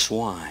concerning the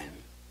swine.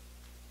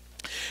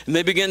 And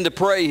they began to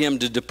pray him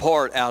to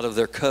depart out of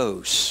their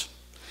coasts.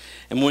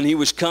 And when he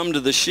was come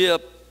to the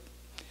ship,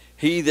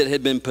 he that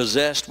had been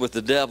possessed with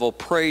the devil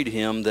prayed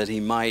him that he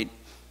might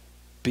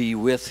be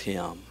with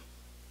him.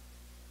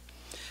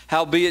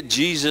 Howbeit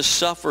Jesus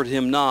suffered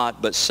him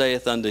not, but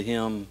saith unto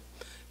him,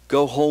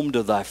 go home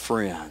to thy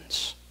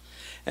friends,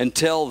 and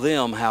tell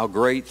them how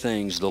great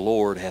things the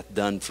Lord hath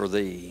done for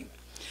thee,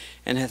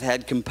 and hath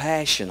had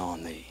compassion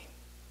on thee.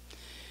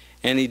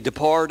 And he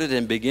departed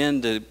and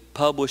began to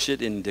publish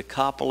it in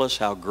Decapolis,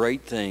 how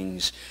great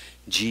things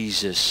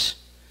Jesus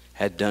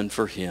had done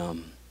for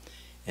him,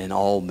 and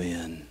all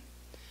men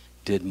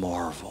did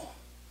marvel.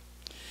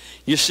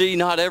 You see,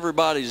 not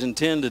everybody's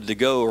intended to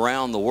go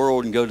around the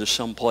world and go to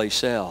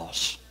someplace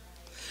else.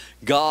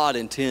 God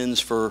intends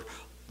for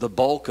the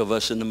bulk of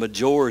us and the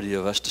majority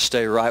of us to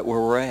stay right where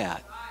we're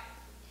at.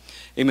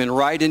 Amen.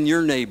 Right in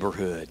your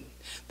neighborhood,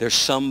 there's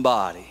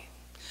somebody.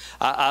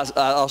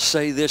 I'll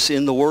say this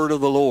in the word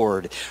of the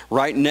Lord.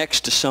 Right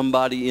next to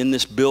somebody in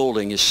this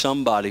building is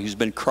somebody who's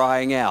been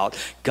crying out,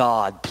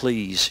 God,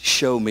 please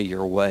show me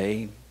your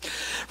way.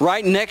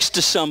 Right next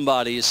to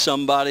somebody is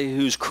somebody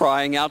who's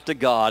crying out to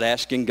God,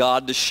 asking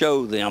God to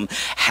show them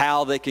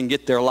how they can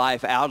get their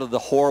life out of the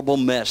horrible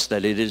mess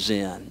that it is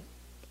in.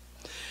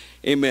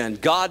 Amen.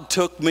 God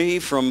took me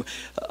from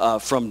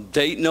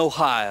Dayton,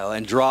 Ohio,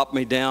 and dropped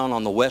me down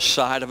on the west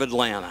side of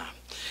Atlanta.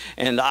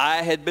 And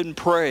I had been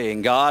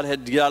praying. God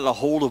had gotten a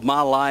hold of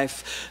my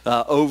life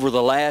over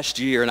the last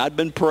year. And I'd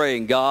been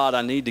praying, God,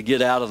 I need to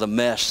get out of the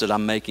mess that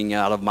I'm making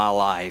out of my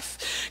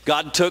life.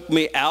 God took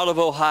me out of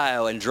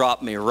Ohio and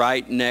dropped me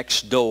right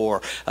next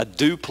door, a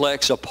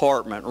duplex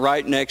apartment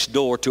right next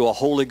door to a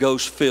Holy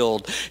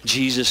Ghost-filled,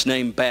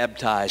 Jesus-name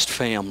baptized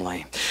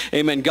family.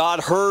 Amen.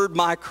 God heard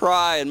my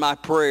cry and my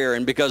prayer.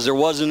 And because there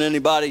wasn't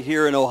anybody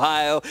here in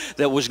Ohio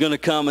that was going to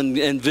come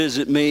and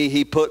visit me,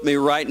 he put me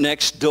right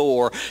next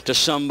door to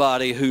somebody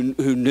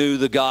who knew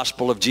the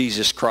gospel of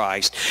Jesus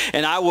Christ.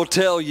 And I will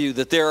tell you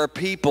that there are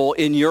people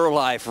in your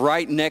life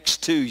right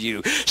next to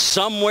you,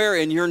 somewhere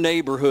in your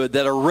neighborhood,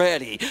 that are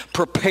ready,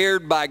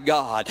 prepared by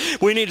God.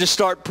 We need to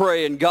start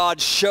praying,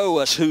 God, show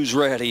us who's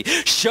ready.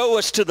 Show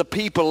us to the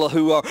people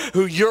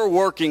who you're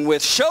working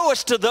with. Show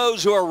us to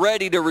those who are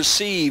ready to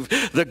receive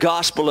the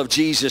gospel of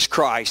Jesus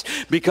Christ,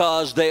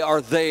 because they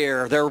are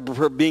there. They're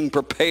being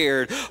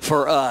prepared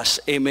for us.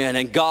 Amen.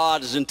 And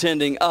God is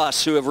intending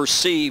us who have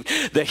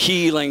received the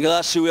healing,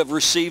 us who have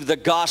received the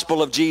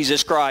gospel of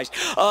Jesus Christ,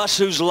 us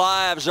whose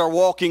lives are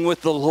walking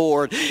with the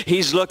Lord.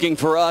 He's looking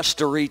for us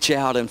to reach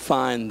out and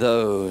find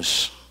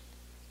those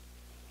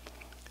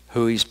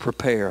who he's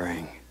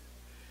preparing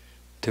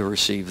to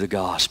receive the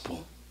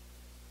gospel.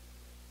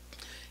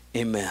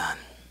 Amen.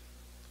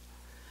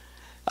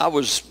 I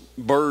was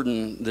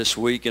burdened this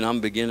week, and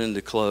I'm beginning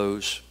to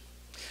close.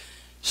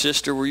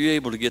 Sister, were you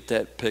able to get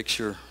that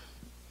picture?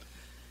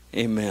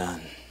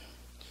 Amen.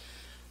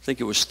 I think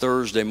it was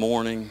Thursday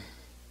morning.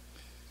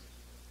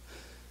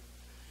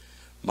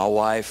 My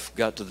wife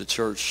got to the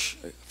church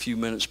a few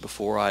minutes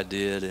before I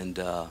did, and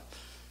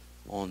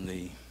on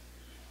the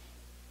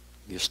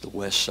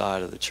west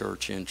side of the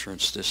church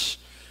entrance, this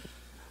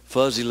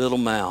fuzzy little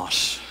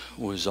mouse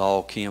was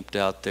all camped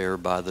out there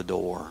by the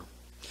door.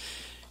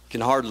 You can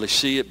hardly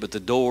see it, but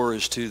the door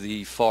is to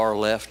the far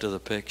left of the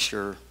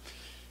picture.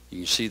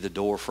 You can see the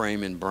door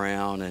frame in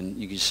brown, and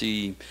you can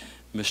see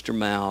Mr.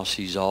 Mouse.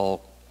 He's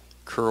all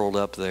curled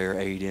up there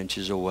 8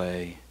 inches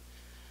away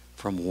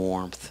from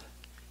warmth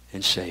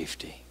and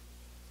safety.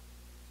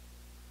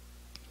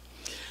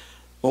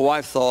 My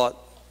wife thought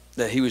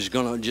that he was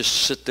going to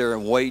just sit there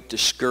and wait to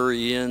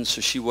scurry in, so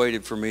she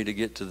waited for me to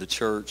get to the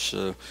church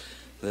so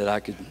that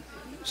I could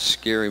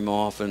scare him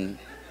off. And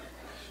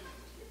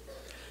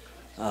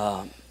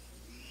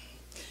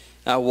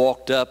I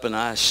walked up and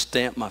I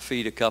stamped my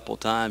feet a couple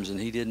times and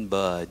he didn't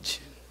budge.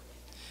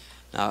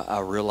 I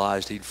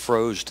realized he'd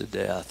froze to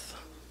death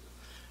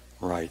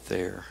right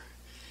there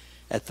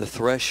at the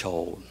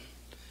threshold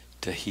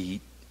to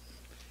heat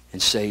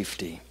and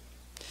safety.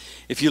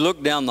 If you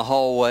look down the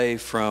hallway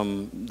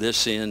from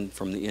this end,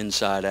 from the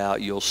inside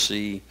out, you'll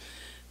see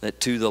that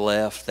to the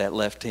left, that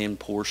left-hand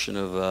portion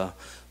of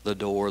the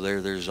door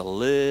there's a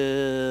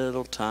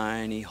little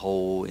tiny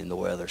hole in the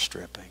weather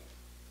stripping.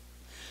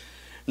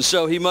 And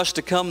so he must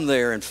have come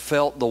there and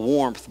felt the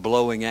warmth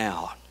blowing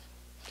out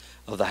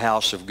of the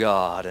house of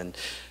God and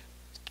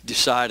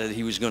decided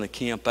he was going to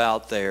camp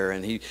out there.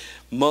 And he,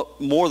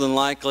 more than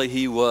likely,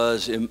 he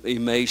was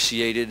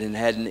emaciated and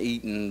hadn't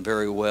eaten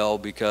very well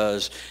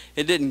because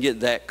it didn't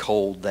get that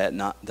cold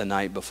the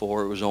night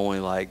before. It was only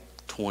like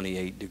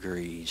 28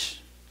 degrees.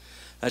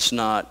 That's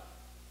not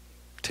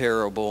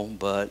terrible,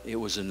 but it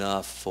was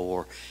enough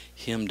for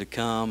him to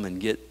come and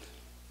get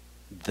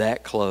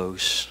that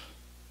close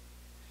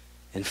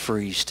and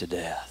freeze to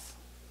death.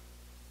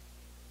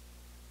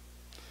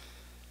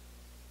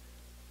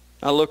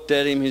 I looked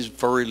at him, his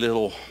furry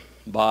little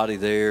body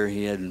there.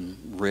 He had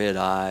red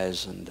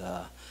eyes, and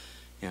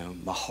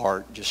my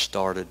heart just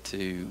started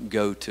to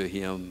go to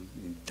him.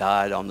 He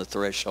died on the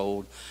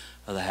threshold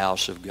of the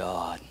house of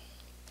God.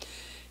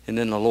 And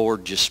then the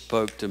Lord just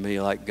spoke to me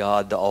like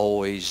God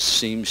always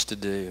seems to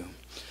do.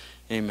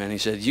 Amen. He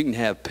said, you can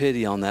have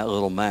pity on that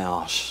little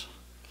mouse,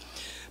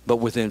 but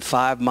within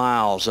 5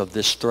 miles of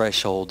this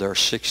threshold, there are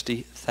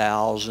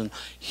 60,000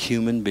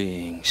 human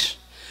beings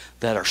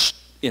that are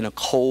in a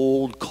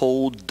cold,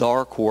 cold,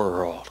 dark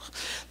world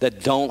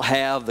that don't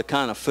have the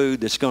kind of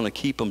food that's going to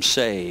keep them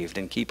saved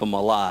and keep them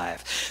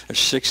alive. There's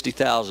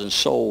 60,000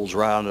 souls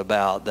round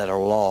about that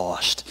are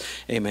lost,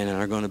 amen, and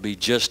are going to be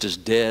just as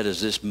dead as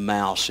this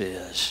mouse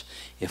is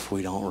if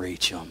we don't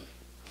reach them.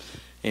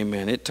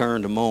 Amen. It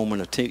turned a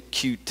moment of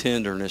cute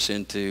tenderness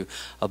into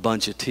a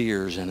bunch of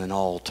tears and an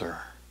altar.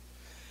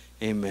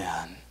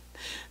 Amen.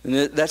 And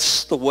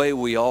that's the way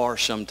we are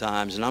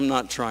sometimes, and I'm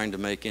not trying to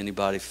make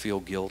anybody feel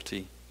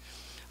guilty.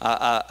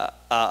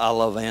 I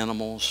love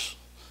animals.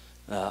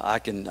 I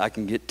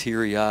can get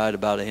teary-eyed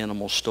about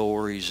animal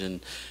stories,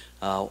 and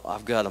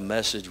I've got a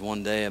message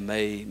one day I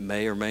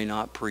may or may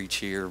not preach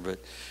here, but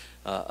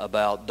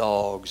about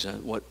dogs.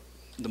 And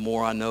the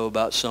more I know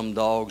about some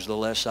dogs, the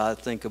less I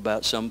think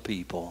about some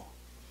people.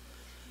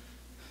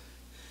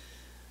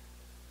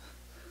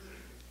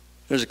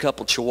 There's a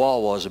couple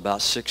Chihuahuas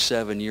about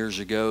 6-7 years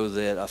ago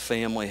that a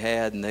family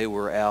had, and they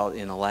were out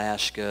in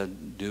Alaska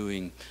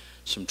doing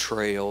some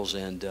trails,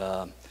 and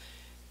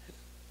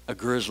a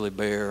grizzly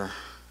bear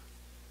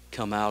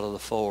come out of the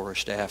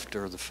forest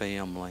after the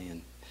family,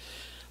 and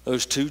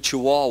those 2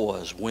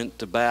 Chihuahuas went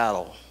to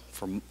battle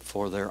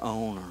for their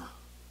owner.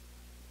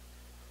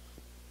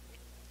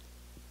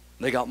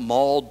 They got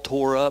mauled,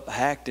 tore up,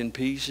 hacked in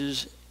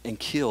pieces, and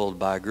killed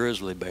by a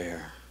grizzly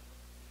bear.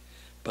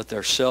 But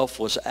their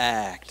selfless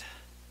act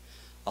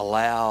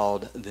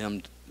allowed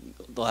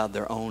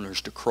their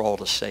owners to crawl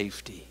to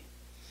safety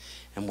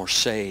and were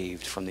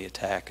saved from the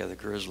attack of the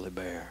grizzly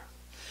bear.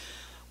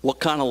 What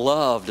kind of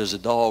love does a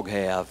dog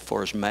have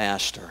for his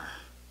master,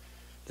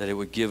 that it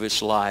would give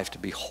its life to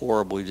be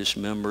horribly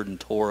dismembered and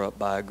tore up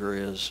by a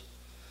grizz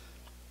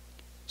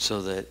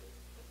so that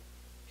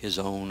his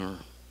owner,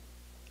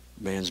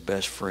 man's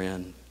best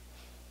friend,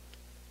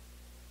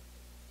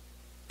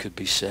 could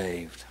be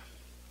saved?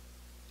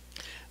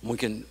 We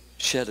can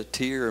shed a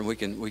tear, and we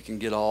can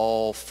get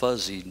all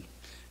fuzzy,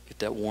 get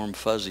that warm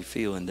fuzzy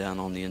feeling down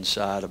on the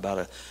inside about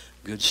a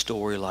good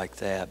story like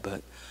that.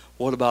 But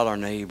what about our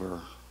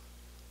neighbor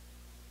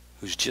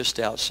who's just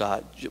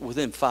outside,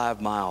 within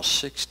 5 miles,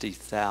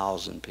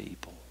 60,000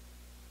 people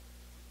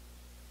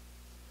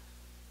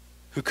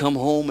who come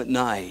home at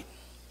night,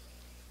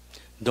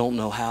 don't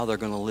know how they're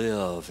going to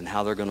live and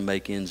how they're going to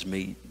make ends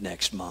meet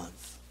next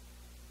month,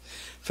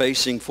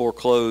 facing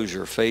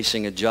foreclosure,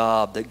 facing a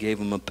job that gave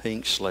them a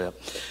pink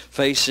slip,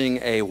 facing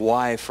a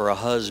wife or a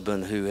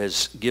husband who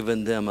has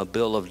given them a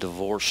bill of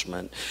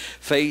divorcement,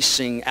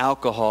 facing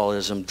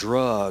alcoholism,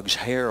 drugs,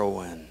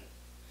 heroin.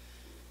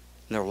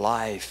 Their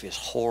life is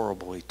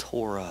horribly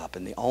tore up,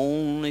 and the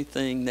only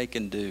thing they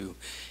can do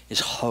is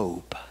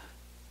hope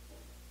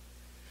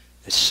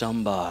that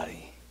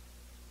somebody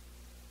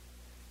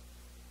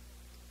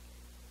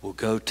will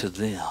go to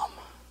them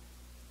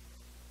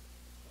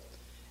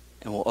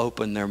and will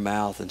open their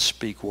mouth and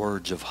speak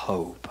words of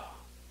hope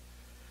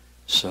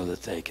so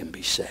that they can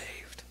be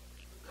saved.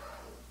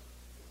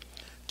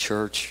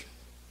 Church,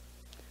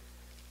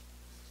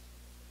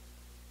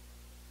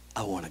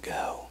 I want to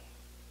go.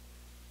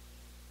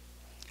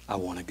 I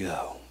want to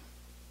go.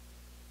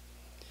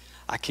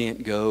 I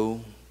can't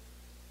go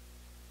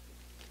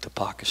to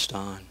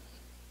Pakistan.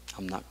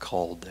 I'm not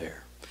called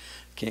there.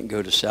 I can't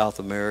go to South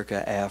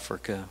America,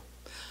 Africa.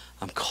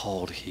 I'm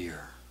called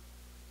here.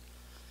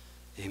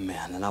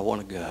 Amen. And I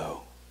want to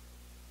go.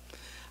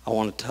 I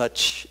want to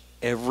touch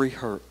every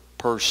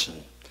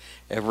person,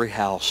 every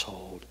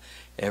household,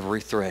 every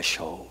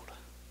threshold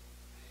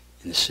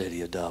in the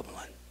city of Dublin.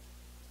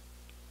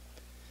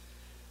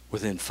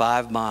 Within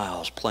 5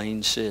 miles,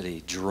 Plain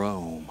City,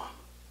 Jerome,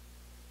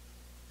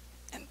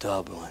 and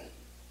Dublin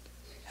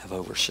have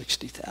over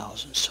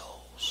 60,000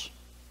 souls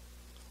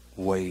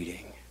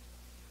waiting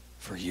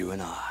for you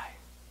and I.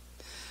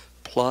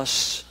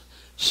 Plus,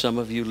 some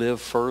of you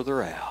live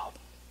further out,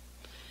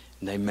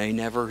 and they may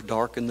never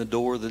darken the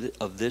door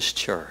of this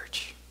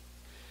church,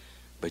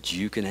 but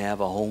you can have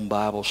a home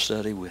Bible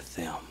study with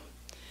them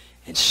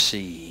and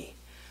see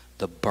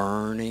the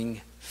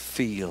burning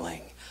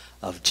feeling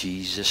of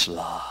Jesus'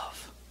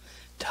 love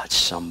touch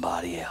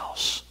somebody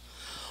else.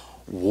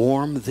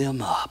 Warm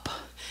them up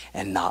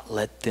and not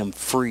let them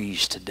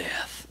freeze to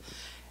death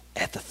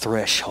at the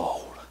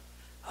threshold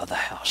of the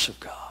house of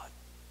God.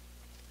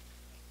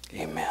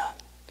 Amen.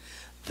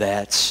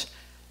 That's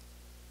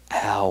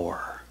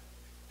our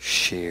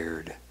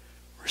shared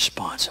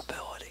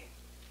responsibility.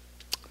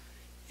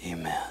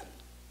 Amen.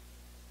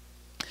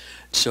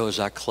 So as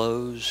I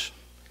close,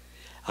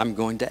 I'm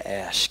going to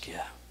ask you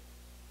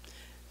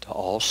to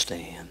all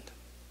stand.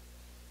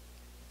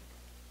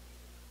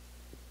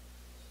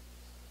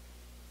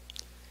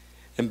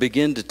 And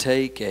begin to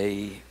take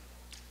a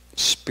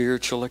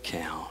spiritual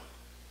account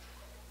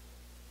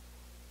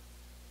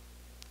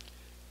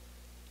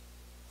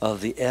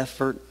of the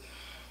effort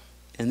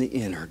and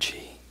the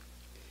energy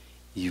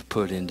you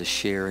put into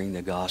sharing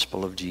the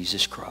gospel of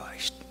Jesus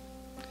Christ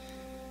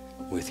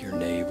with your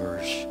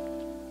neighbors,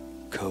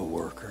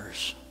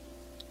 co-workers,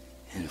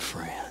 and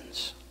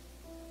friends.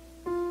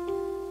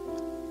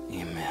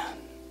 Amen.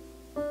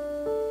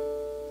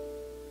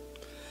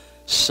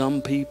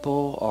 Some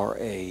people are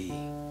a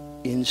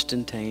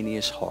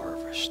instantaneous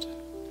harvest.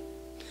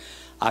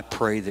 I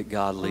pray that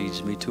God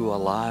leads me to a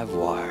live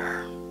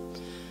wire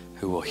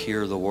who will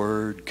hear the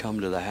word, come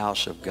to the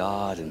house of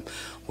God, and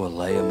will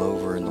lay them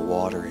over in the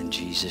water in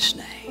Jesus'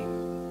 name.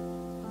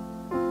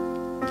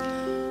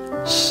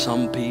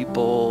 Some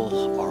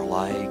people are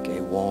like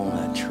a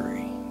walnut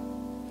tree.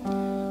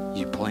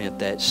 You plant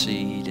that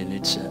seed and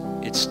it's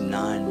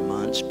 9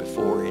 months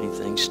before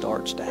anything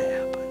starts to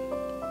happen.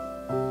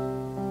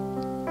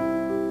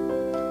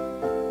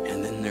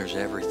 And then there's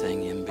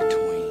everything in between.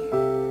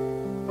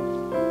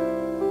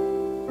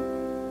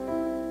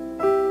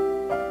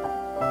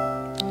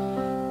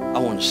 I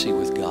want to see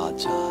with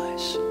God's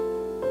eyes.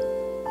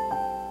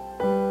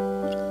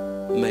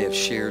 I may have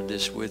shared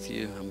this with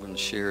you. I'm going to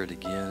share it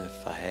again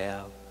if I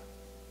have.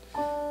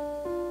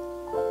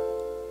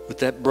 With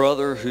that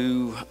brother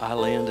who I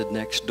landed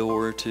next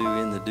door to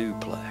in the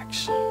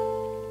duplex.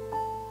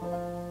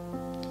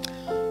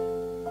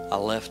 I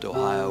left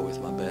Ohio with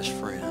my best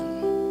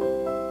friend.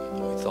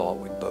 We thought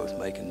we'd both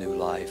make a new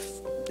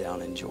life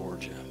down in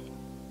Georgia.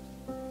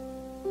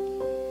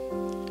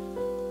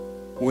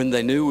 When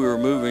they knew we were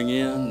moving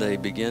in, they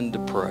began to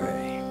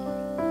pray.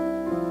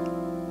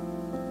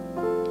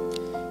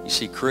 You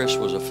see, Chris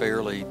was a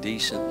fairly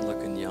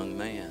decent-looking young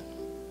man.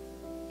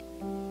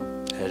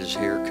 Had his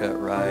hair cut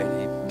right.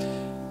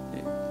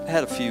 He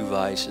had a few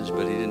vices,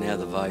 but he didn't have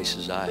the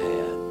vices I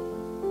had.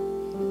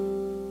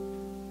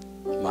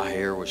 My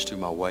hair was to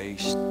my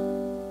waist.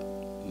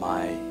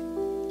 My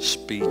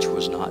speech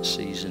was not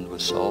seasoned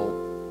with salt.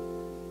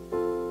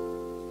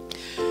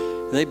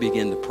 And they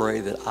began to pray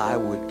that I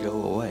would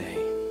go away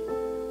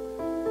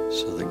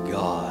so that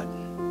God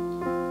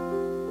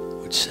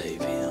would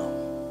save him.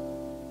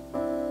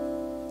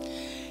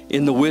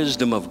 In the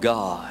wisdom of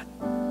God,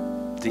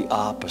 the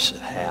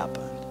opposite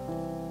happened.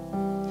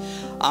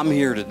 I'm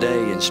here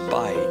today in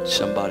spite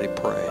somebody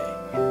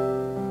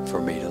praying for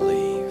me to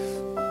leave.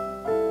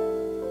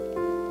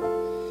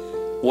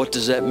 What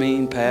does that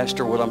mean,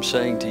 Pastor? What I'm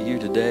saying to you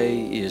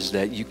today is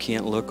that you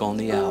can't look on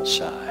the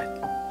outside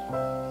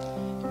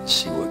and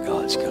see what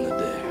God's going to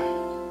do.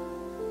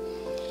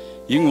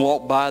 You can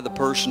walk by the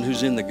person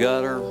who's in the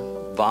gutter,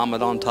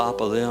 vomit on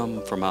top of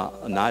them from a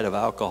night of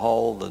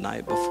alcohol the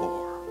night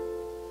before.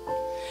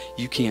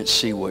 You can't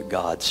see what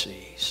God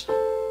sees.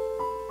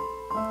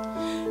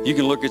 You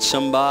can look at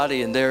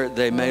somebody and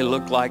they may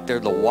look like they're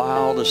the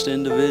wildest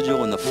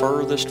individual and the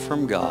furthest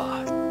from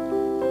God.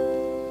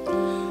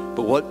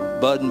 But what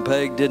Bud and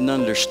Peg didn't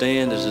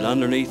understand is that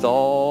underneath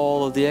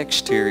all of the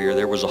exterior,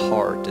 there was a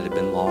heart that had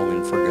been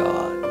longing for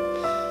God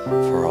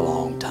for a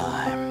long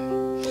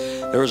time.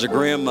 There was a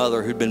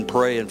grandmother who'd been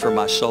praying for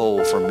my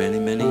soul for many,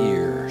 many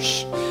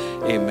years.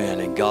 Amen.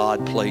 And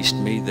God placed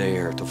me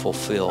there to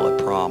fulfill a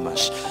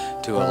promise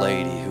to a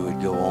lady who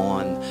would go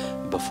on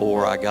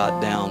before I got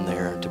down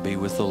there to be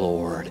with the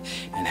Lord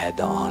and had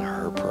to honor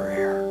her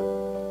prayer.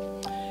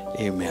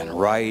 Amen.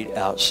 Right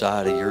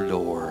outside of your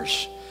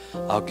doors,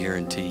 I'll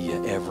guarantee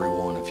you, every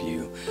one of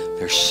you,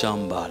 there's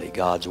somebody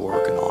God's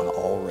working on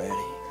already.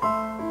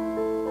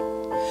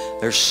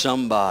 There's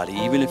somebody,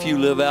 even if you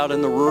live out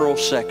in the rural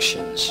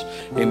sections,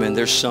 amen,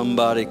 there's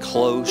somebody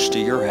close to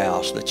your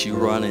house that you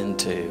run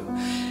into.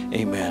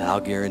 Amen. I'll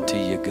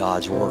guarantee you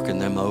God's working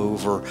them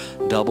over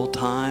double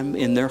time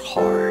in their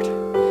heart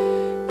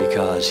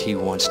because he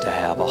wants to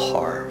have a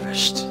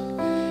harvest.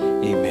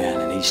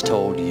 Amen. And he's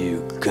told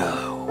you,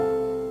 go,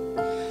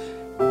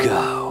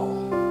 go,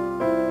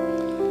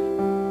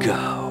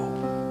 go.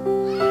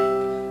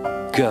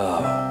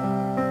 go,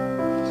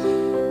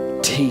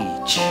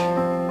 teach,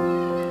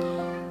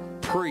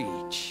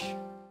 preach.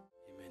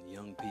 Amen.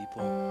 Young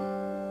people,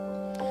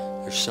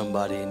 there's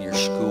somebody in your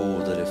school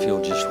that if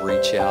you'll just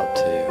reach out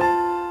to,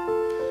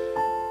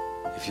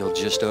 if you'll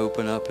just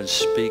open up and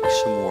speak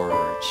some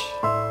words,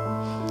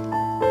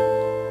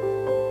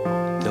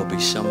 there'll be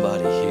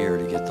somebody here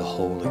to get the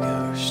Holy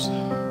Ghost.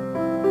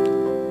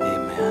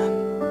 Amen.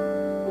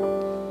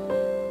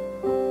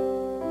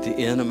 The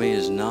enemy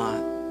is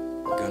not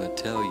going to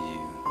tell you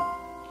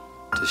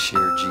to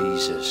share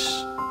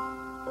Jesus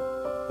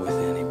with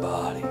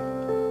anybody.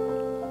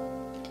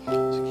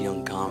 As a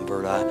young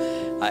convert,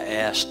 I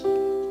asked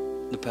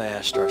the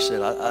pastor, I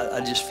said,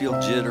 I just feel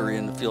jittery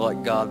and feel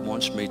like God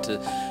wants me to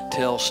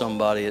tell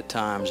somebody at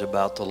times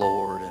about the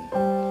Lord.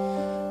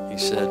 And he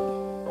said,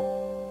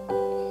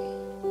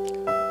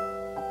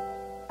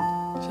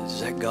 is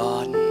that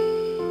God?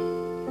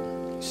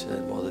 He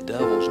said, well, the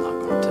devil's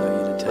not going to tell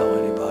you to tell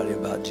anybody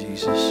about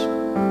Jesus.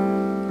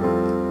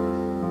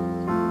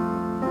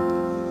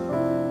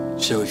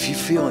 So if you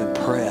feel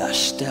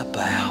impressed, step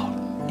out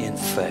in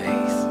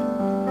faith.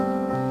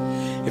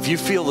 If you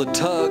feel the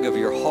tug of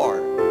your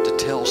heart to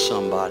tell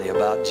somebody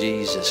about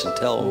Jesus and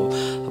tell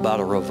them about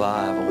a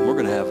revival, we're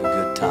going to have a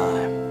good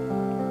time.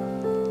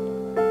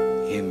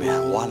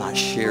 Amen. Why not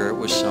share it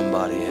with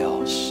somebody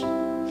else?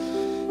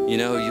 You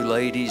know, you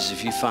ladies,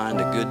 if you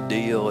find a good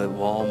deal at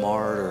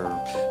Walmart or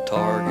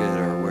Target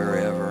or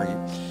wherever,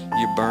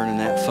 you're burning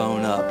that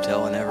phone up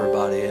telling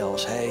everybody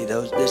else, hey,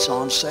 it's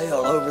on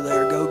sale over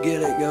there. Go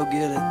get it. Go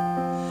get it.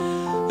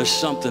 There's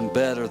something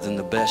better than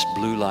the best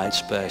blue light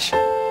special.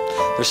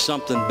 There's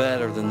something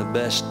better than the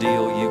best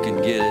deal you can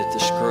get at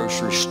this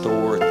grocery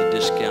store, at the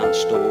discount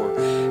store,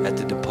 at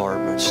the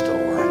department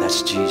store, and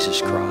that's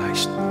Jesus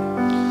Christ.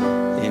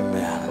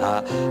 Amen. And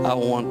I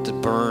want to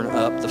burn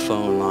up the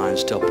phone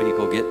lines till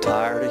people get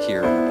tired of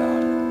hearing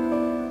about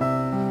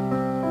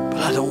it.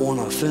 But I don't want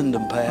to offend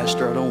them,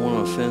 Pastor. I don't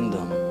want to offend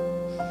them.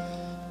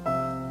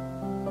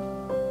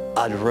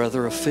 I'd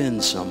rather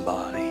offend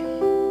somebody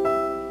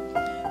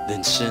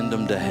than send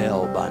them to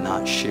hell by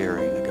not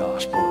sharing the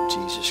gospel of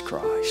Jesus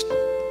Christ.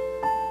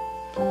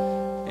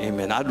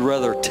 Amen. I'd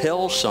rather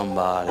tell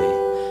somebody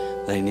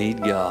they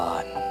need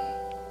God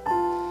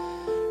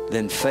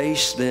than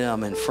face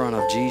them in front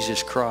of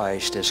Jesus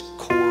Christ as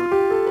court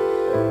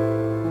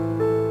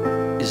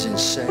is in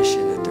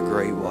session at the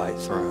great white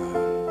throne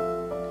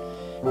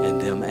and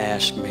them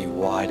ask me,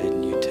 why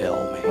didn't you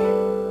tell me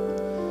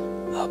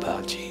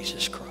about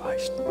Jesus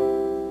Christ?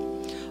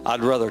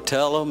 I'd rather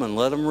tell them and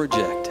let them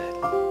reject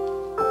it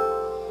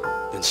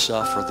than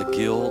suffer the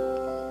guilt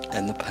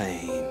and the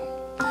pain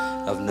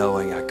of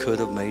knowing I could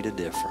have made a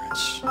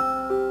difference,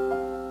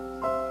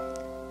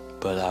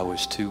 but I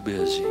was too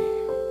busy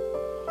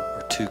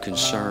or too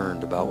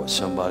concerned about what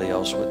somebody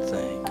else would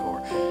think,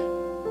 or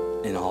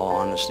in all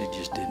honesty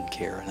just didn't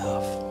care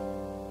enough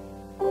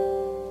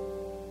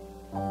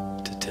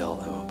to tell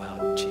them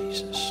about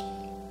Jesus.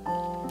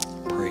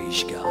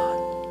 Praise God.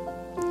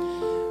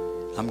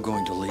 I'm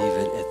going to leave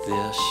it at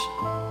this,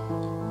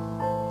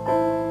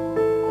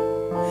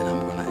 and I'm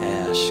going to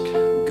ask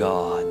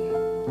God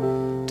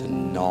to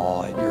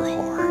gnaw at your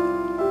heart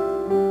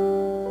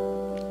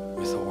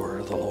with the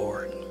word of the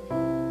Lord.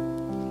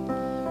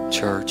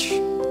 Church,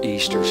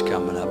 Easter's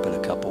coming up in a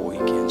couple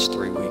weekends,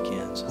 3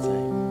 weekends, I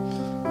think.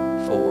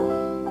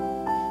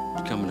 4.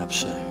 It's coming up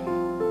soon.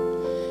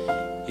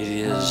 It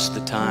is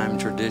the time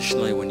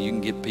traditionally when you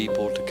can get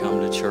people to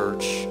come to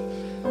church.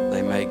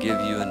 They may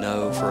give you a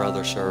no for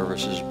other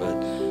services,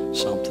 but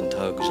something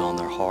tugs on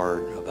their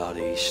heart about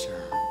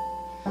Easter.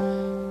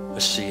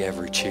 Let's see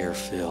every chair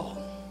filled.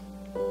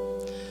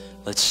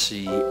 Let's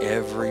see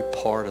every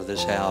part of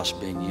this house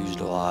being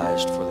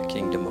utilized for the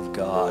kingdom of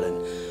God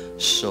and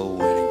soul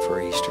winning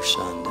for Easter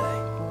Sunday.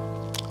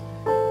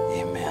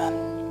 Amen.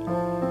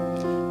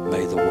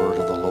 May the word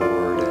of the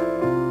Lord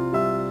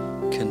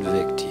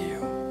convict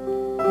you,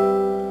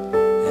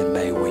 and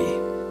may we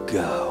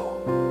go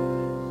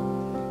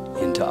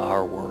into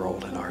our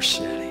world and our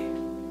city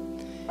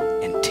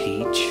and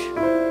teach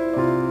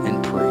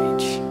and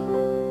preach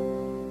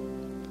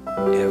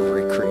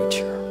every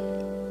creature.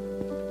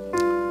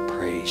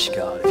 Praise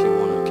God. If you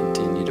want to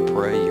continue to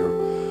pray,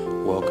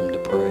 you're welcome to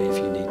pray. If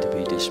you need to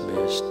be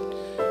dismissed,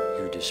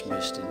 you're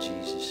dismissed in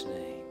Jesus' name.